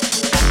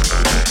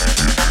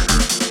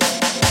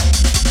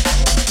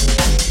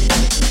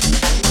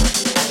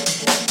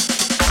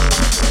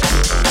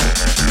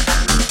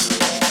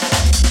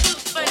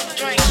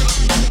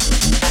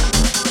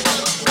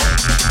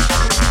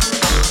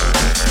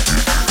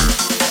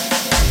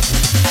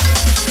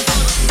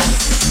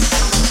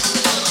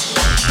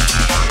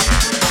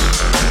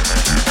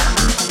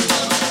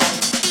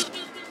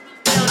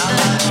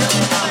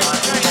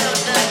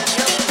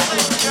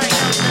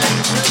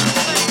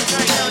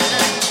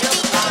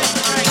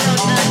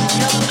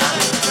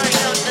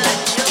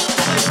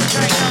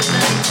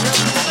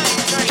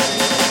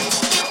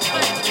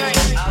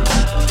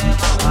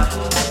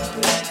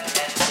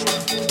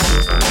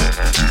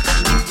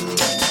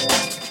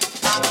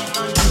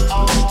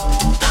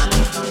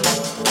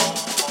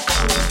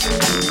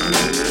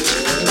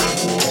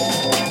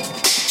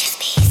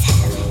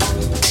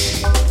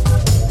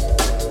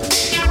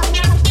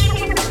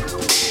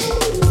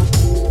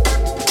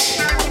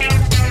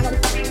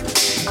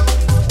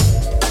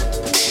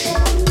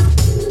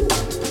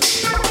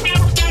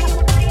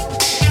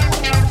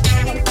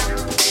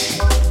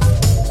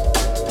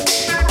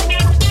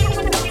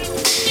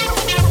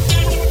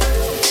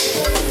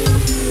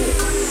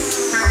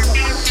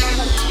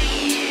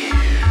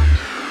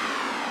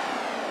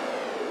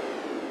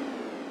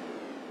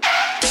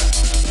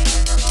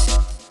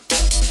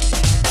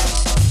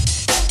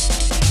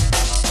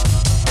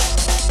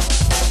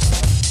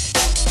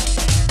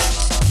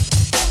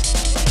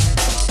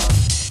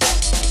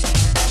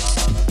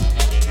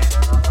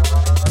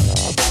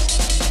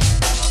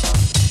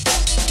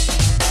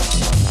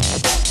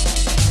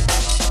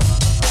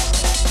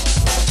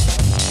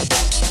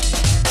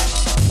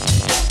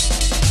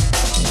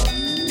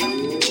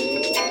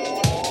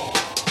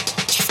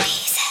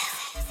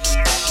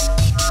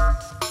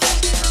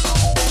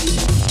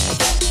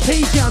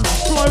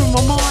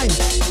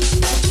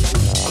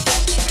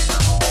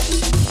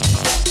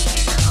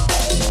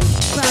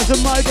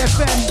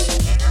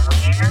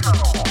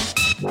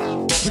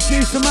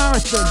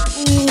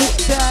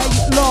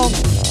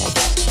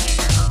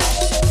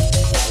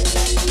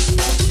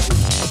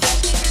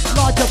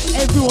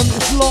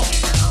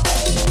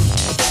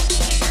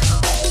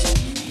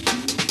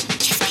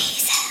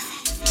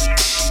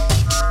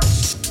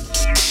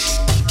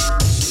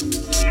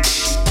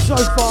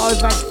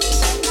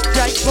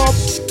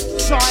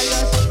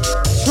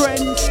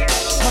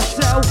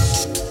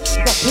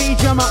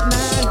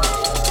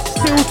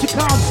 Still to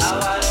come.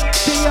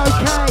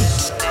 DOK.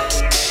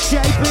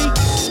 JB.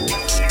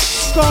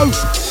 Scope.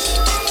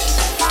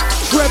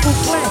 Treble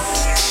Clef.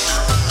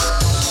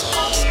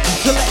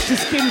 Selector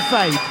Skin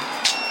Fade.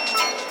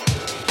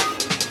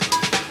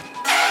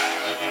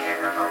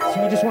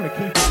 So you just want to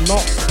keep it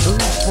locked all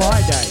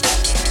Friday.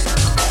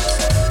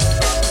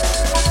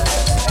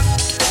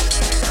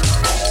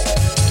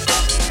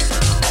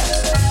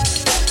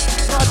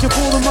 Right up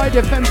all the Mode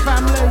FM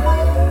family.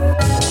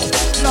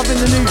 Loving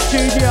the new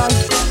studio.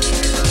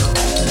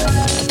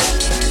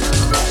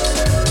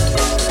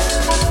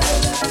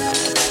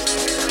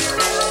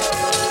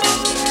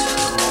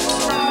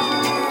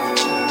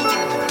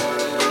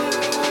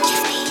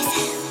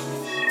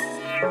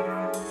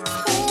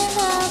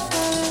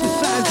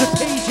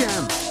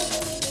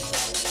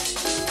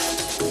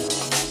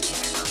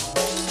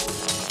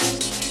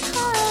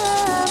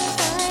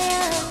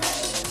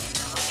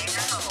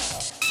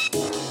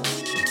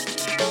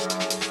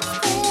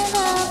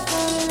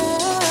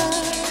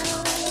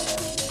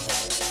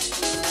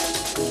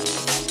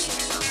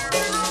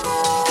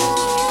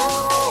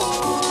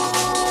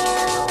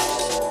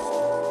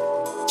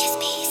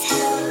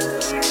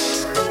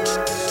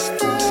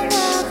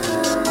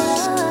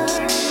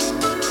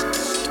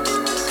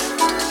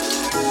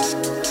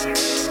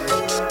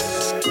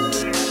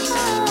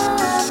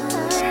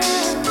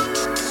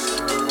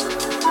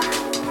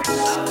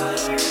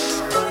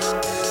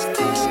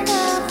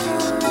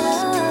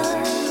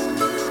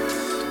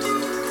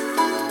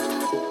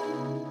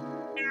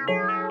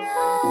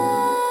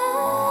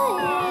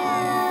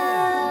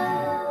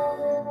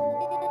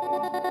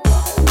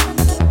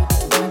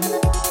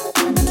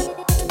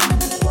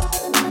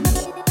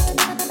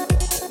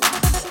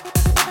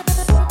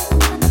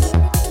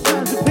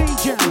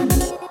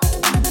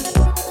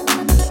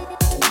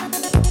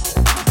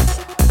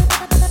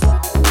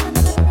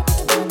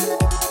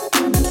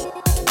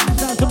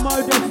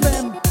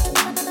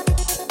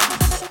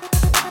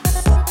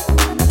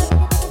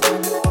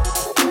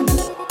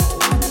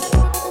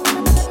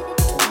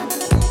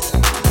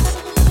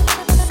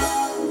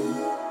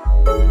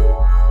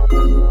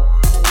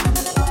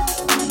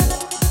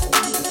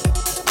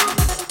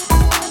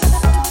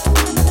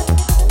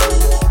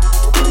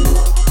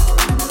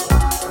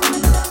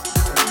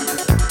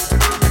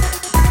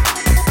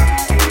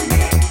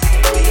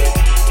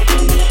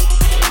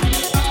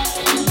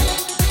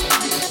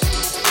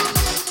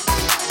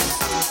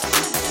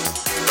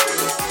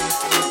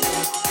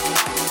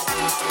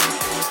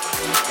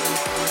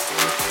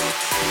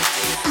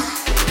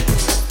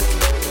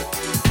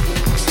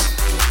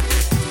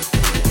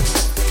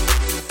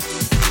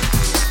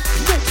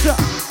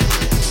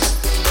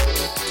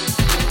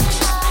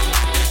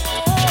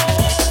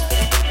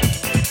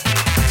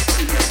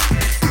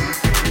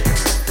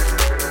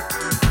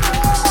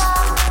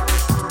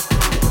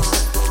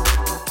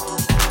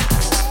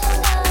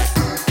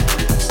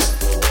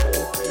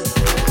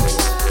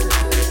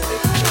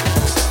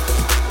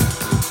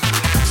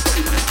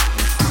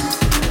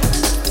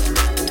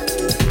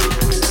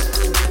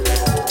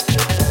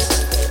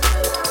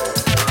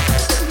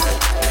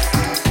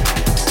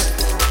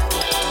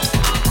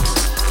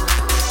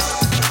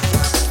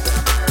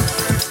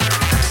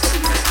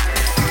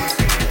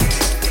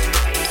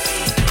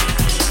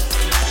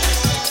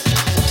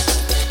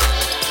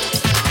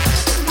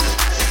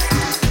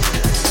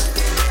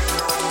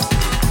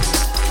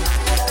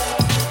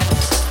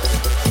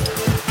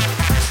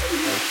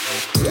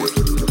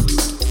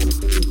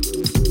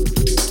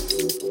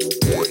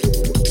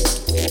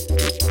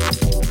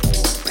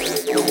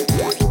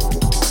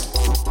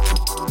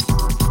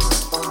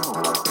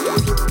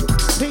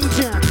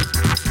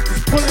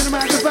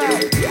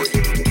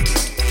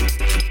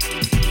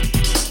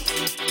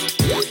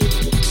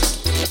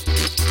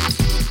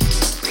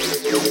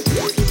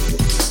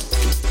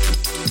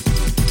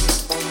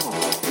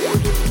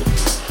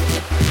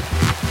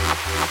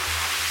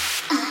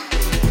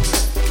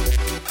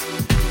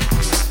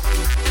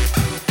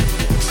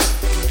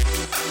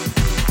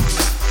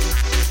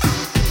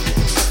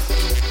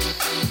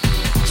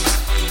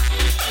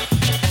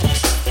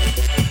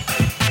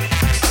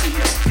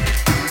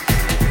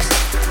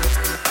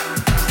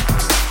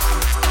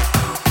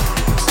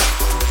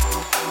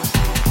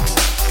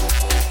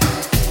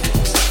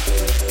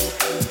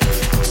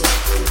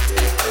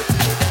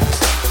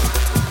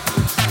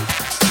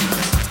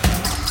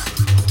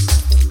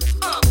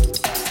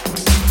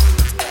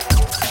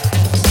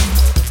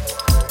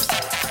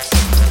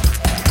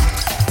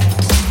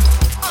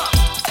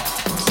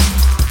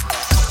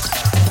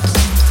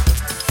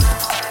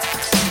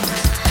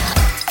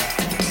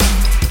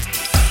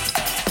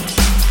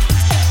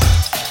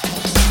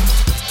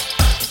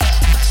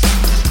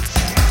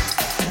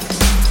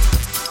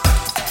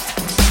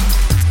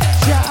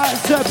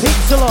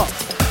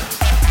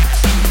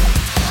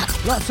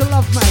 Lots of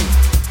love, mate.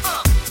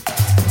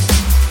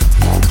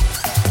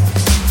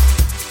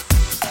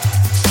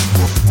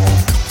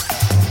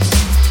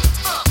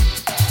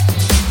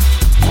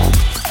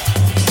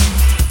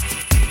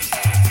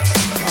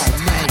 Oh,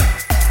 mate.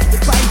 The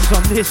bass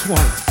on this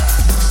one.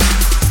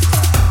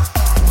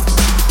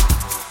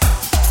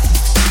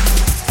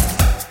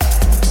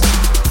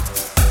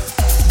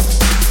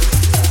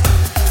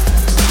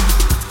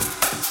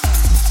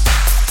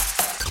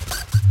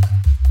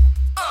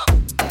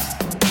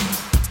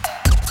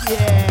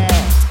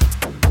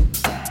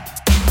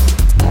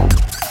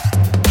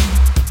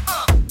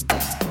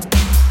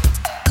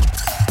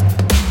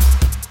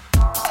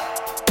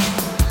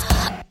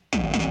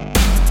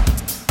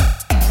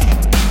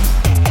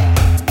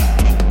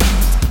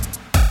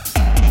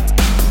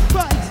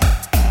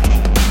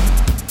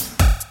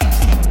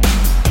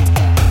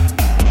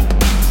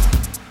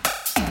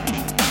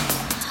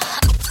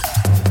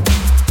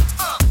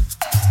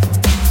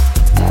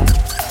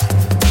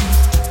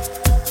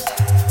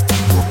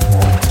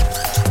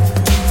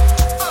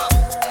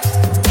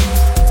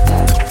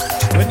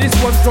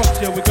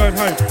 yeah, we're going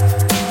home.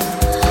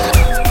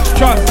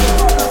 Trust.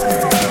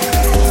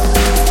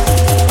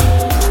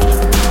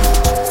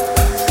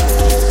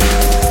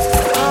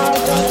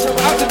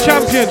 Out the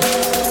champion.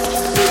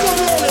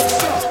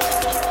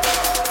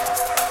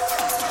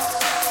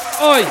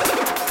 Oi.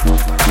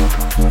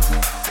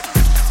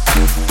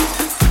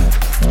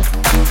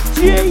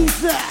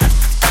 Jesus.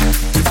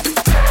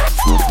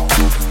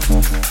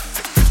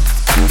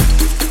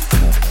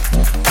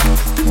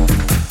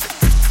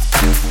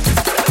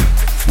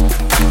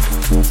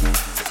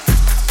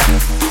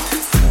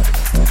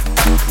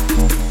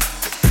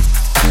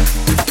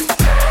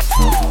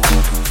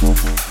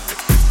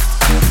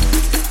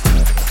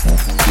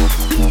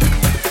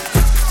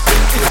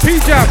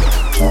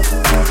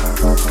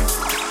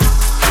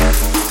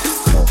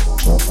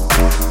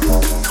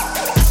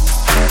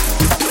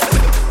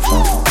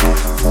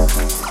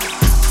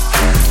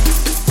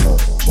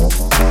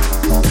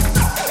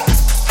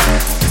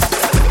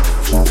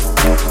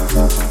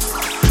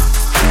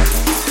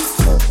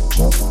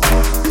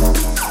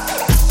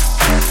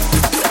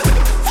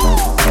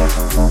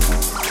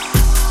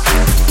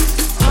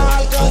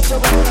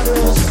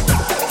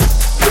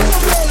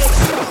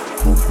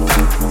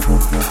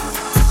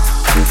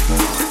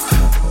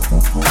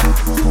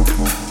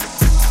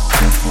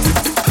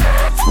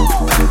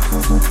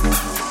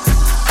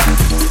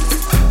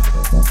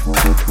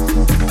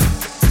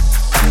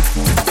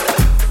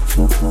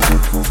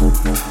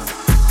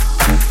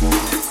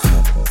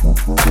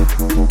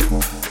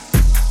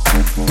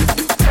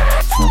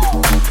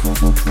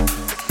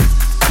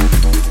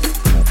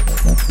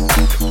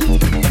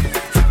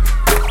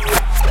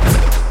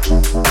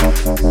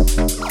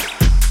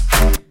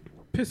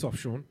 Piss off,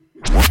 Sean.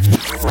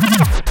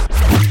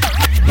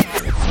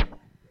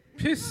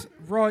 Piss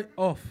right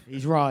off.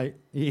 He's right.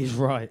 He is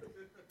right.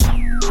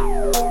 Oh,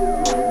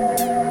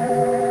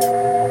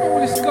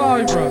 this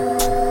guy, bro.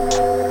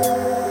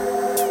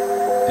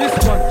 This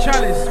one,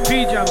 Chalice,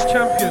 P-Jam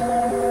champion.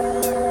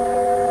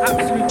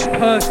 Absolute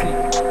Percy.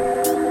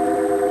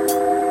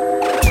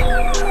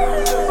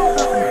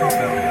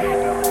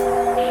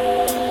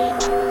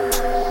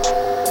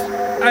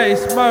 Hey,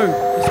 it's Mo.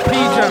 It's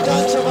P-Jam.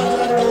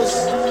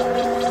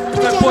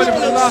 That boy for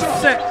the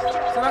last set.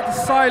 Shout out to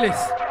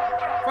Silas.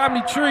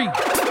 Family tree.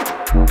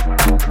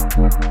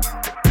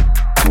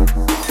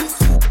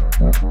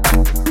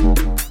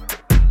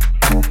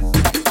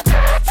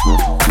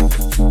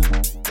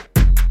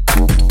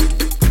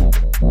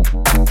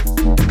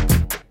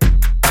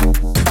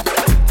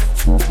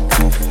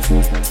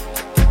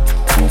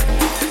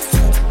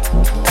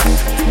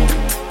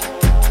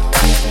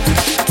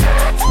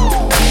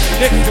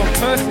 Next one,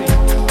 Percy.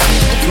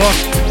 Oh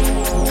gosh.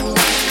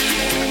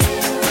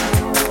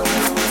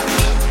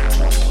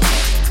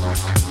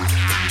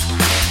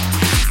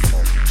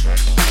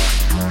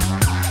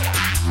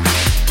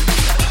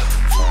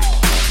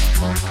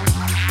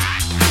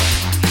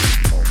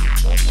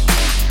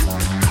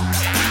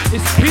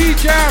 It's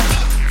P-Jam.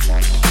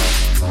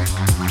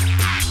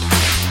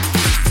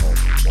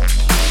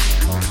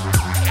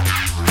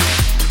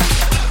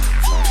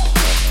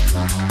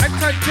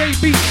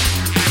 Anti-JB.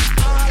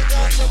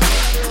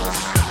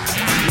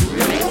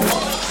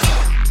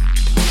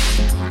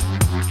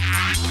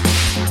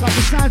 Like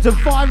the sounds of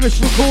virus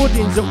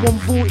recordings at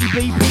 140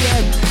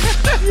 BPM.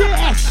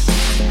 Yes!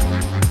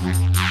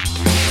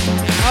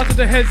 Out of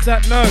the heads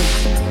that know.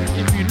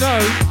 If you know,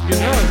 you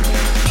know.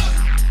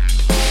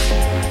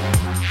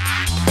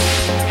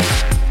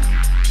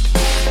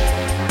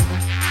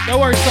 No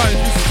worries, Silas.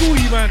 We'll school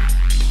you, man.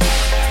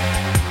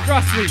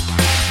 Trust me.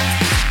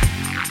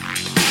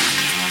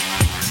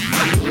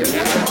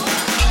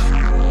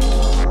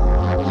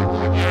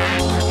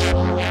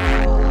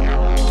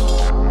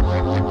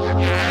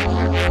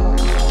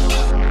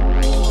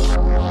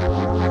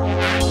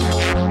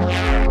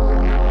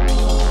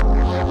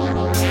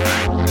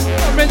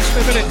 I'll mention a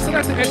minute. So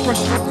that's the Ed Rush.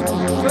 So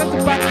that's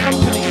the back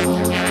company.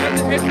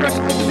 That's the Ed Rush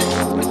company.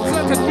 So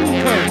that's a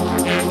Nico.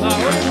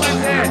 What is that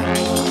there?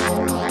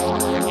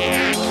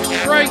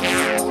 Breaks.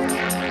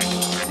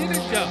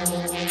 Didn't you?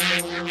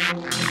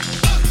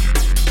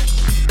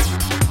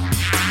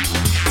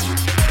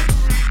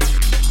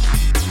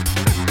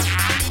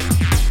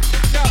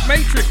 Yeah,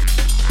 Matrix.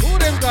 All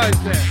them guys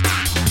there.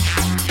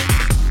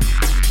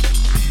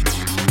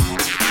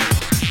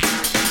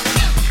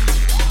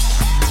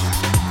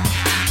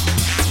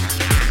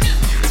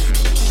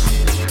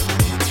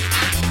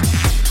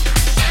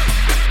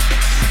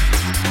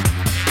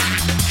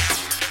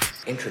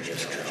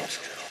 Introduce girls.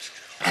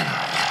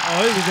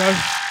 Oh, here we go.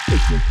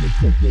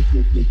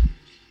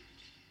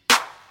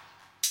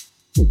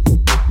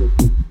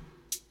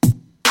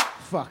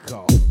 Fuck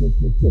off.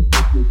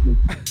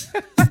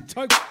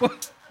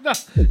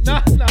 No.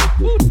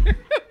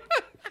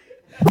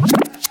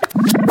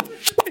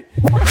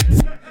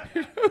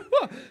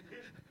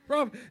 Bro,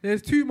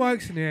 there's two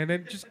mics in here and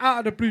then just out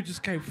of the blue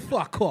just came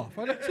fuck off.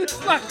 And it's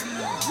just like,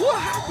 what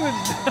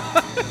happened?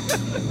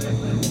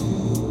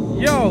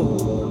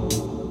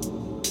 Yo,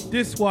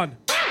 this one.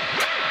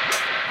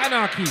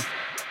 Anarchy.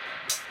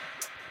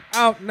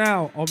 Out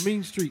now on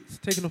Mean Streets,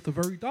 taking off the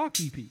Very Dark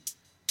EP.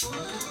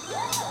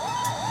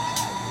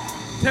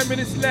 10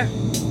 minutes left.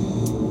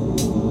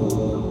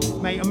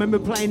 Mate, I remember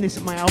playing this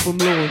at my album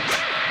launch.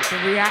 The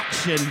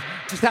reaction,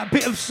 just that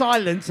bit of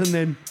silence and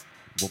then...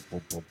 Yeah.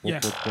 Fuck yeah.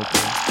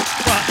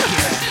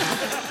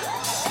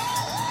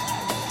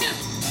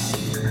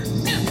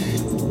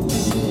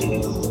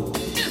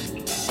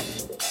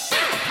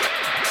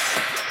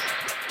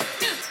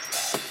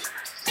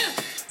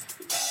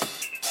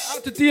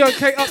 Out to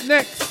DOK up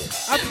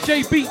next. Out to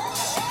J Beats.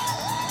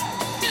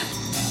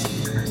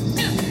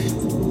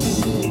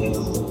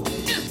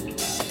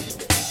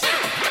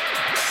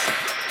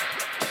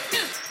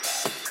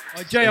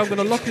 Jay, I'm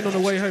gonna lock in on the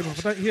way home.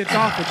 If I don't hear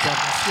Darford, bro, I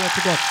swear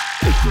to God.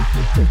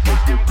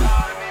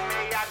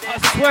 I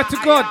swear to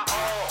God.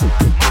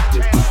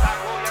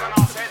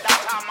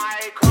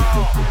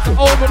 It's an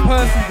Oldman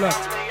person, blood.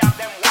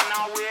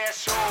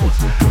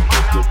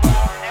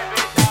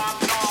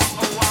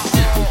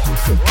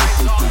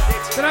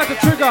 Then I have to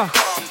trigger.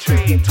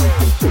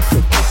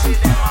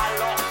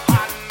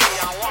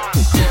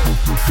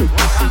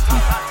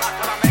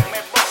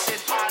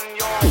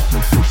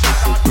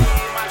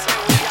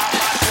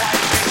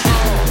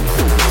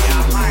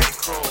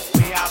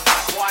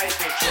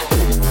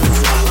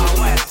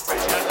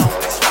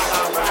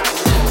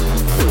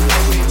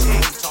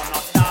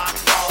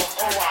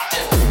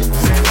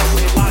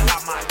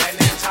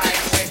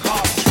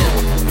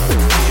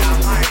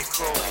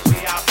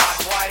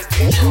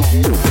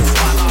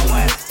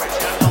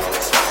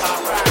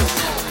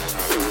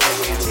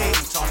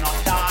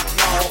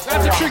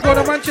 Got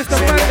a Manchester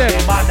man there.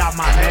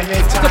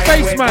 It's the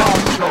bass man.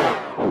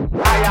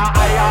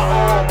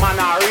 Man,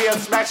 a real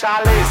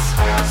specialist.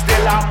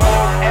 Still a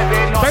move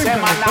heavy, no say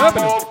man a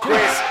move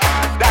Chris.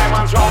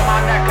 Diamonds round my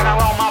neck and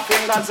around my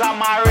fingers and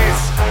my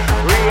wrist.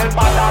 Real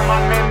bad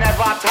man, me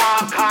never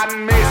talk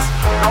and miss.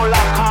 No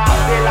lock off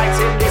the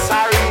lights in this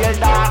a real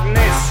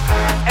darkness.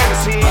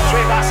 MC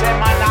Trigger say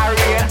man a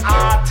real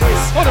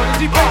artist. Hold on,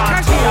 is he playing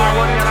casual?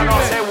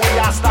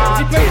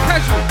 Is he playing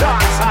casual?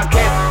 Dance a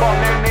get fun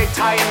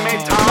anytime me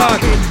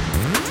talking.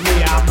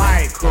 We are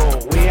micro,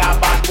 we are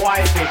bad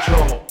boy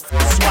petrol.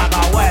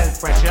 Swagger well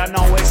fresh, you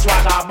know we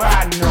swagger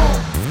brand new.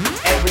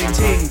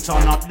 Everything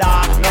turn up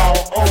dark now,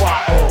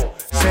 oh.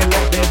 Say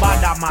look the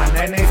bad man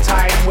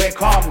anytime we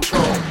come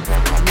through.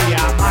 We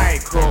are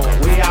micro,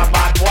 we are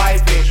bad boy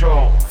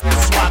petrol.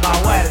 Swagger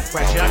well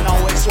fresh, you know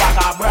we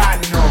swagger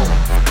brand new.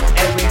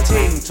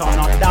 Everything turn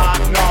up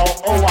dark now,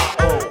 oh.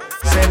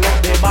 Say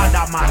look the bad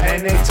man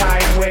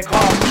anytime we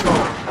come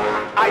through.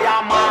 I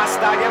am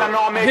master, you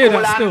know me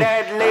cool and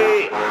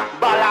deadly.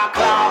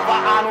 Balaclava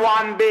and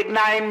 1 big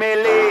 9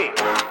 milli.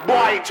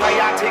 Boy try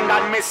a thing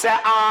and me say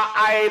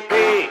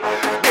R.I.P.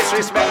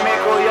 Disrespect me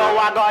cool, you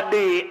a got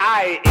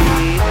D.I.E.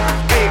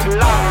 Big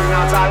long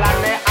nozzle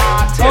and the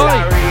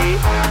artillery.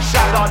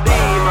 Shadow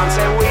demon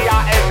say we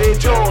are heavy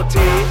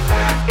duty.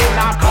 In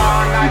a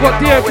corner you got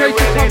DOK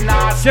to come.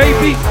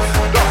 JB,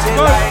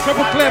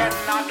 Triple Clip.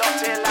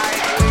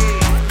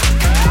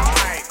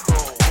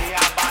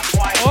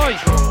 Oi.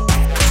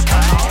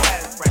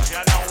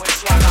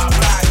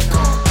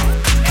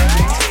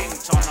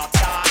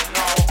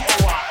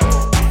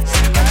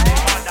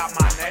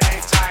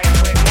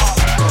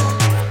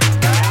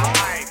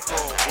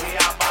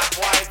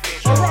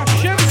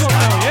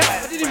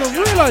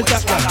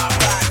 That one.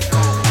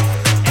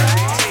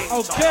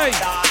 Okay,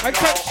 I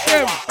touch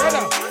him,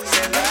 brother.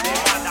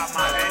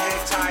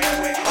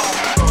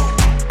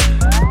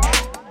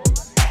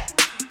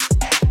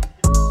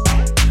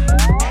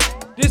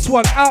 This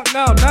one out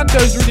now,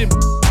 Nando's rhythm.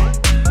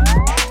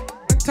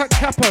 Attack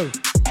Capo.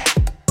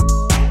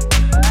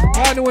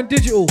 Vinyl and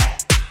digital.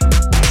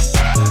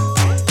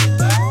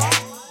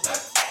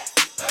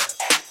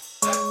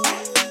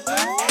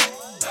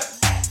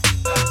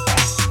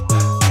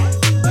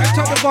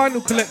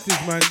 Vinyl collectors,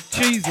 man.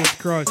 Jesus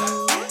Christ.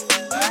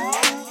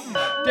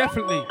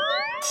 Definitely.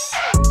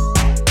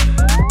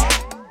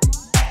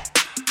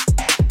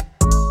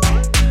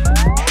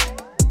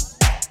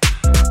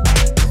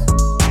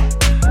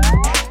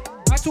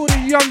 That's all the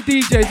young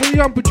DJs, all the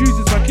young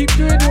producers, man. Keep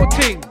doing your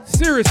thing.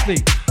 Seriously.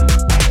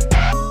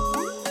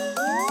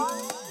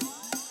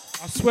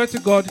 I swear to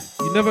God,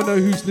 you never know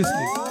who's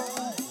listening.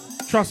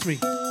 Trust me.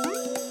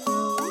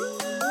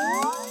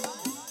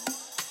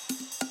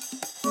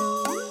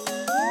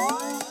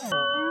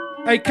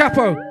 Hey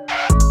Capo.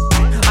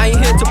 I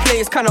ain't here to play,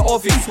 it's kinda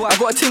obvious. I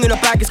got a ting in the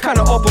bag, it's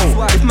kinda obbo.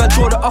 If man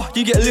draw the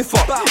you get lift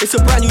up. It's a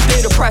brand new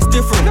day, the price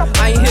different.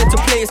 I ain't here to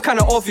play, it's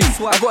kinda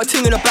obvious. I got a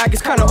ting in the bag,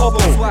 it's kinda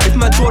obbo. If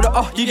man draw the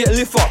you get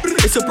lift up.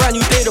 It's a brand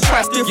new day, the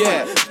price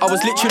different. Yeah. I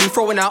was literally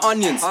throwing out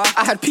onions.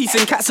 I had peace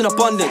and cats in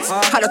abundance.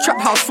 Had a trap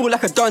house feel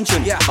like a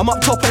dungeon. I'm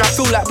up top and I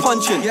feel like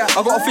punching.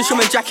 I got a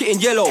fisherman jacket in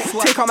yellow.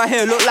 Take out my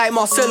hair, look like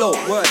Marcelo.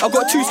 I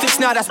got 2 sticks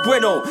now, that's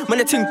bueno. Man,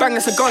 the ting bang,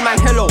 that's a gun, man,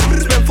 hello.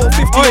 Spent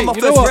 450 on my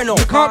first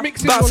Renault.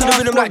 Bounce to the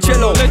rhythm like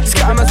jello.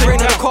 Scatter man's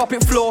rain on the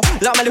carpet floor.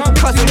 Like my little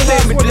cousin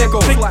playing with Lego.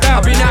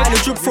 I've been out in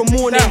the drip from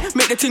morning.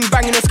 Make the ting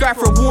bang in the sky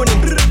for a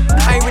warning.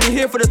 I ain't really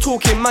here for the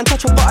talking. Man,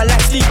 touch a butter like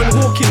Stephen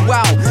Hawking.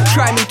 Wow,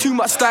 try me too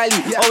much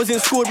styling. I was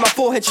in school with my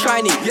forehead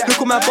shiny.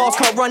 Look at my bars,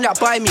 can't run that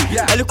by me.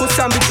 A little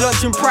sandwich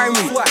lunch in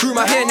primary. Grew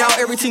my hair now,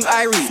 everything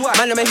irie.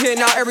 Man, I'm here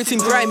now, everything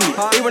grimy.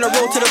 They wanna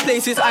roll to the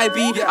places I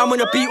be. I'm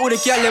gonna beat all the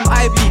gal them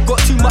I be.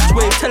 Got too much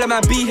wave, tell a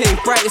man behave.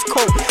 Bright as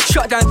cold,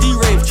 shut down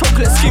D-Rave.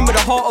 Chocolate skin with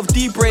a heart of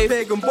D-Brave.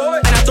 And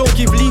I don't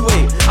give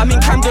leeway. I'm in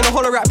Camden, a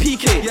holler at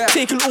PK.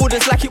 Taking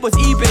orders like it was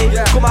eBay.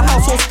 Got my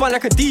house all spun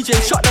like a DJ.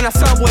 Shut down a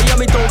soundboy,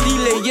 yummy, don't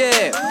delay,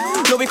 yeah.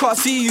 No, we can't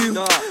see you.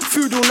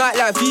 Food all night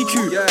like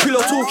VQ.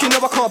 Pillow talking, no,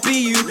 I can't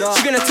be you.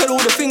 She gonna tell all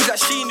the things that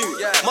she knew.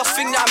 Must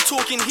think that I'm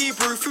talking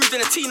Hebrew. Food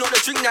and a tea, not the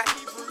drink that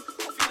Hebrew.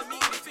 Coffee and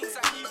meat, things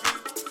like Hebrew.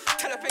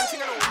 Tell a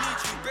painting, I don't need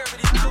you.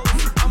 Beverly Hills,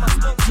 I'm a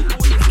sponsored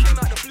audience. Came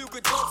out the blue,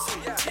 good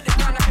dancing. Hit the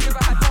ground like I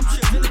never had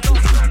options. In the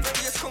dance,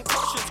 various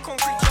concoctions.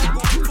 Concrete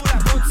jungle, feel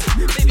like Bronson.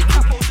 Baby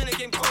capos in the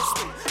game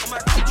constant. On my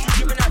country,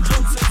 living at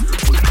Johnson.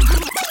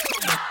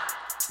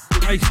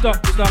 Hey, stop.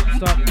 You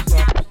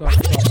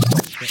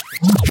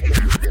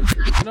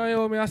know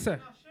what I mean?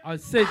 I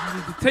said you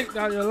need to take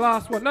down your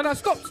last one. No,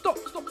 stop.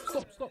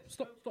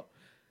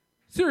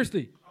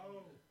 Seriously.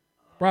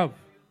 Bruv.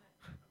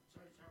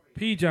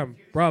 P-Jam,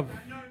 bruv.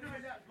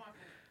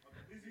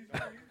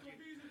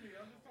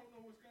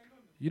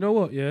 You know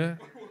what, yeah?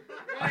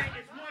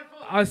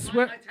 I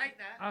swear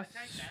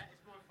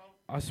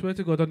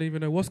to God, I don't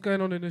even know what's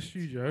going on in the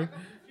studio.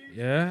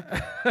 Yeah.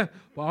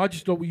 But I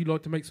just thought you'd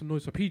like to make some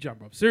noise for P-Jam,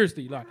 bruv.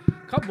 Seriously, like,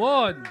 come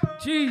on.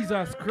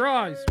 Jesus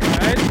Christ,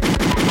 man.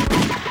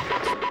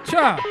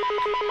 Cha.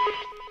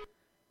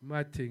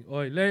 Mad thing.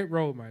 Oi, let it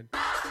roll, man.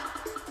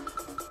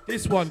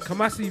 This one,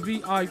 Kamasi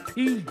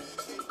VIP.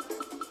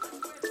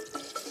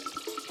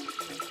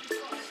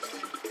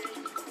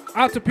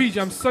 Out to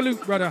P-Jam,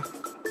 salute, brother.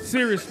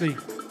 Seriously.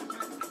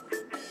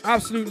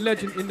 Absolute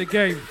legend in the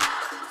game.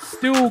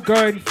 Still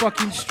going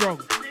fucking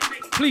strong.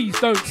 Please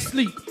don't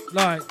sleep.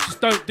 Like, just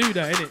don't do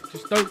that, innit?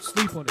 Just don't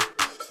sleep on it.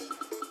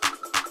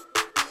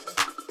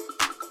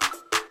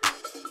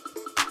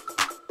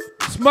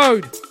 It's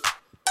mode.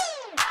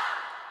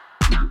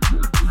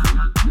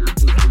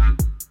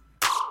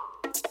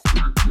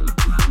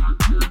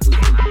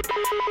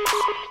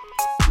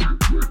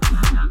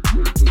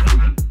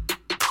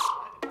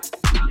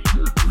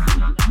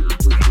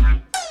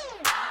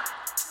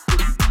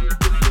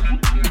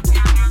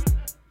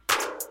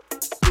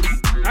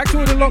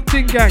 Actual the locked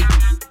in gang.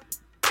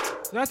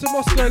 That's a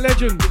Moscow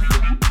legend.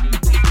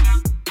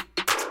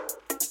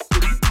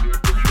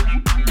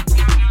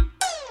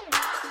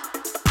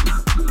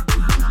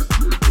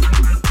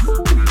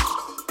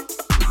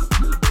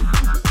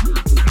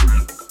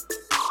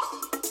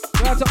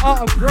 Shout out to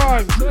Art of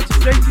Grime. Shout out to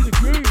JT the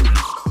Groove.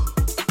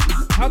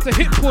 Shout out to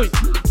Hit Point.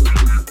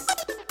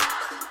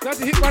 Shout out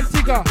to Hitman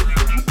Tigger.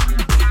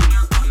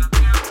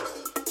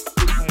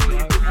 Hey,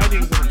 I ain't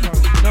even gonna try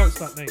and pronounce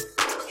that name.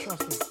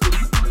 Trust me.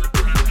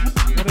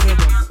 One of them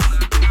ones.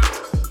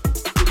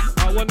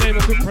 One name I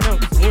couldn't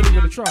pronounce. I wasn't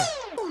gonna try.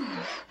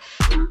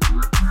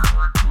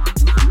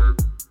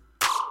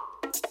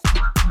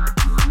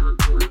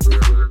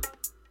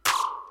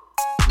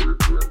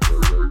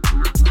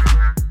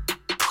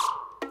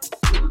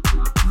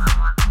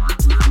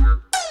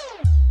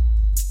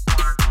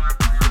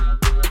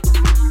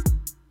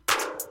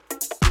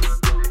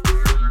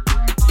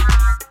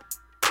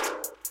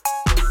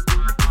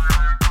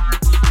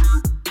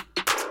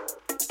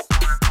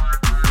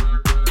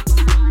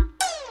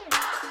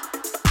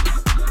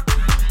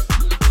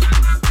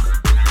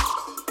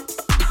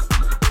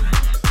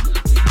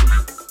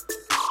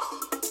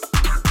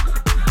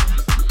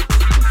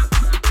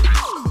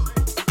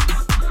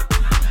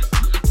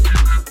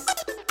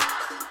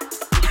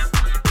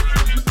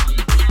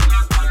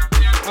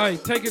 Hey,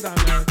 take it down,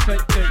 man.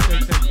 Take it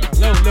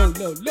down.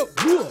 Low.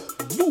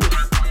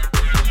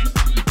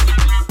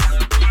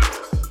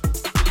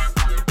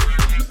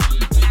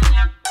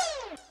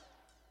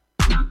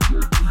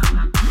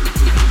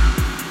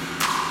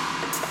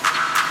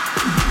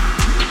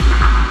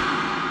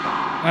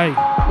 Hey.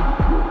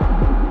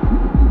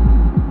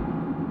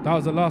 That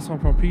was the last one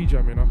from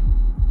P-Jam, you know.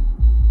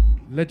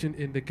 Legend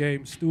in the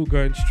game, still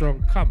going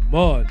strong. Come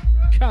on.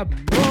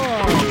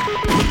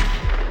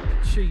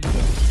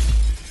 Jesus.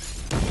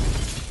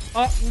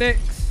 Up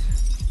next,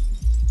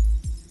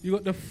 you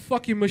got the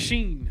fucking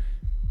machine.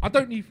 I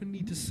don't even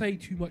need to say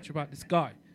too much about this guy.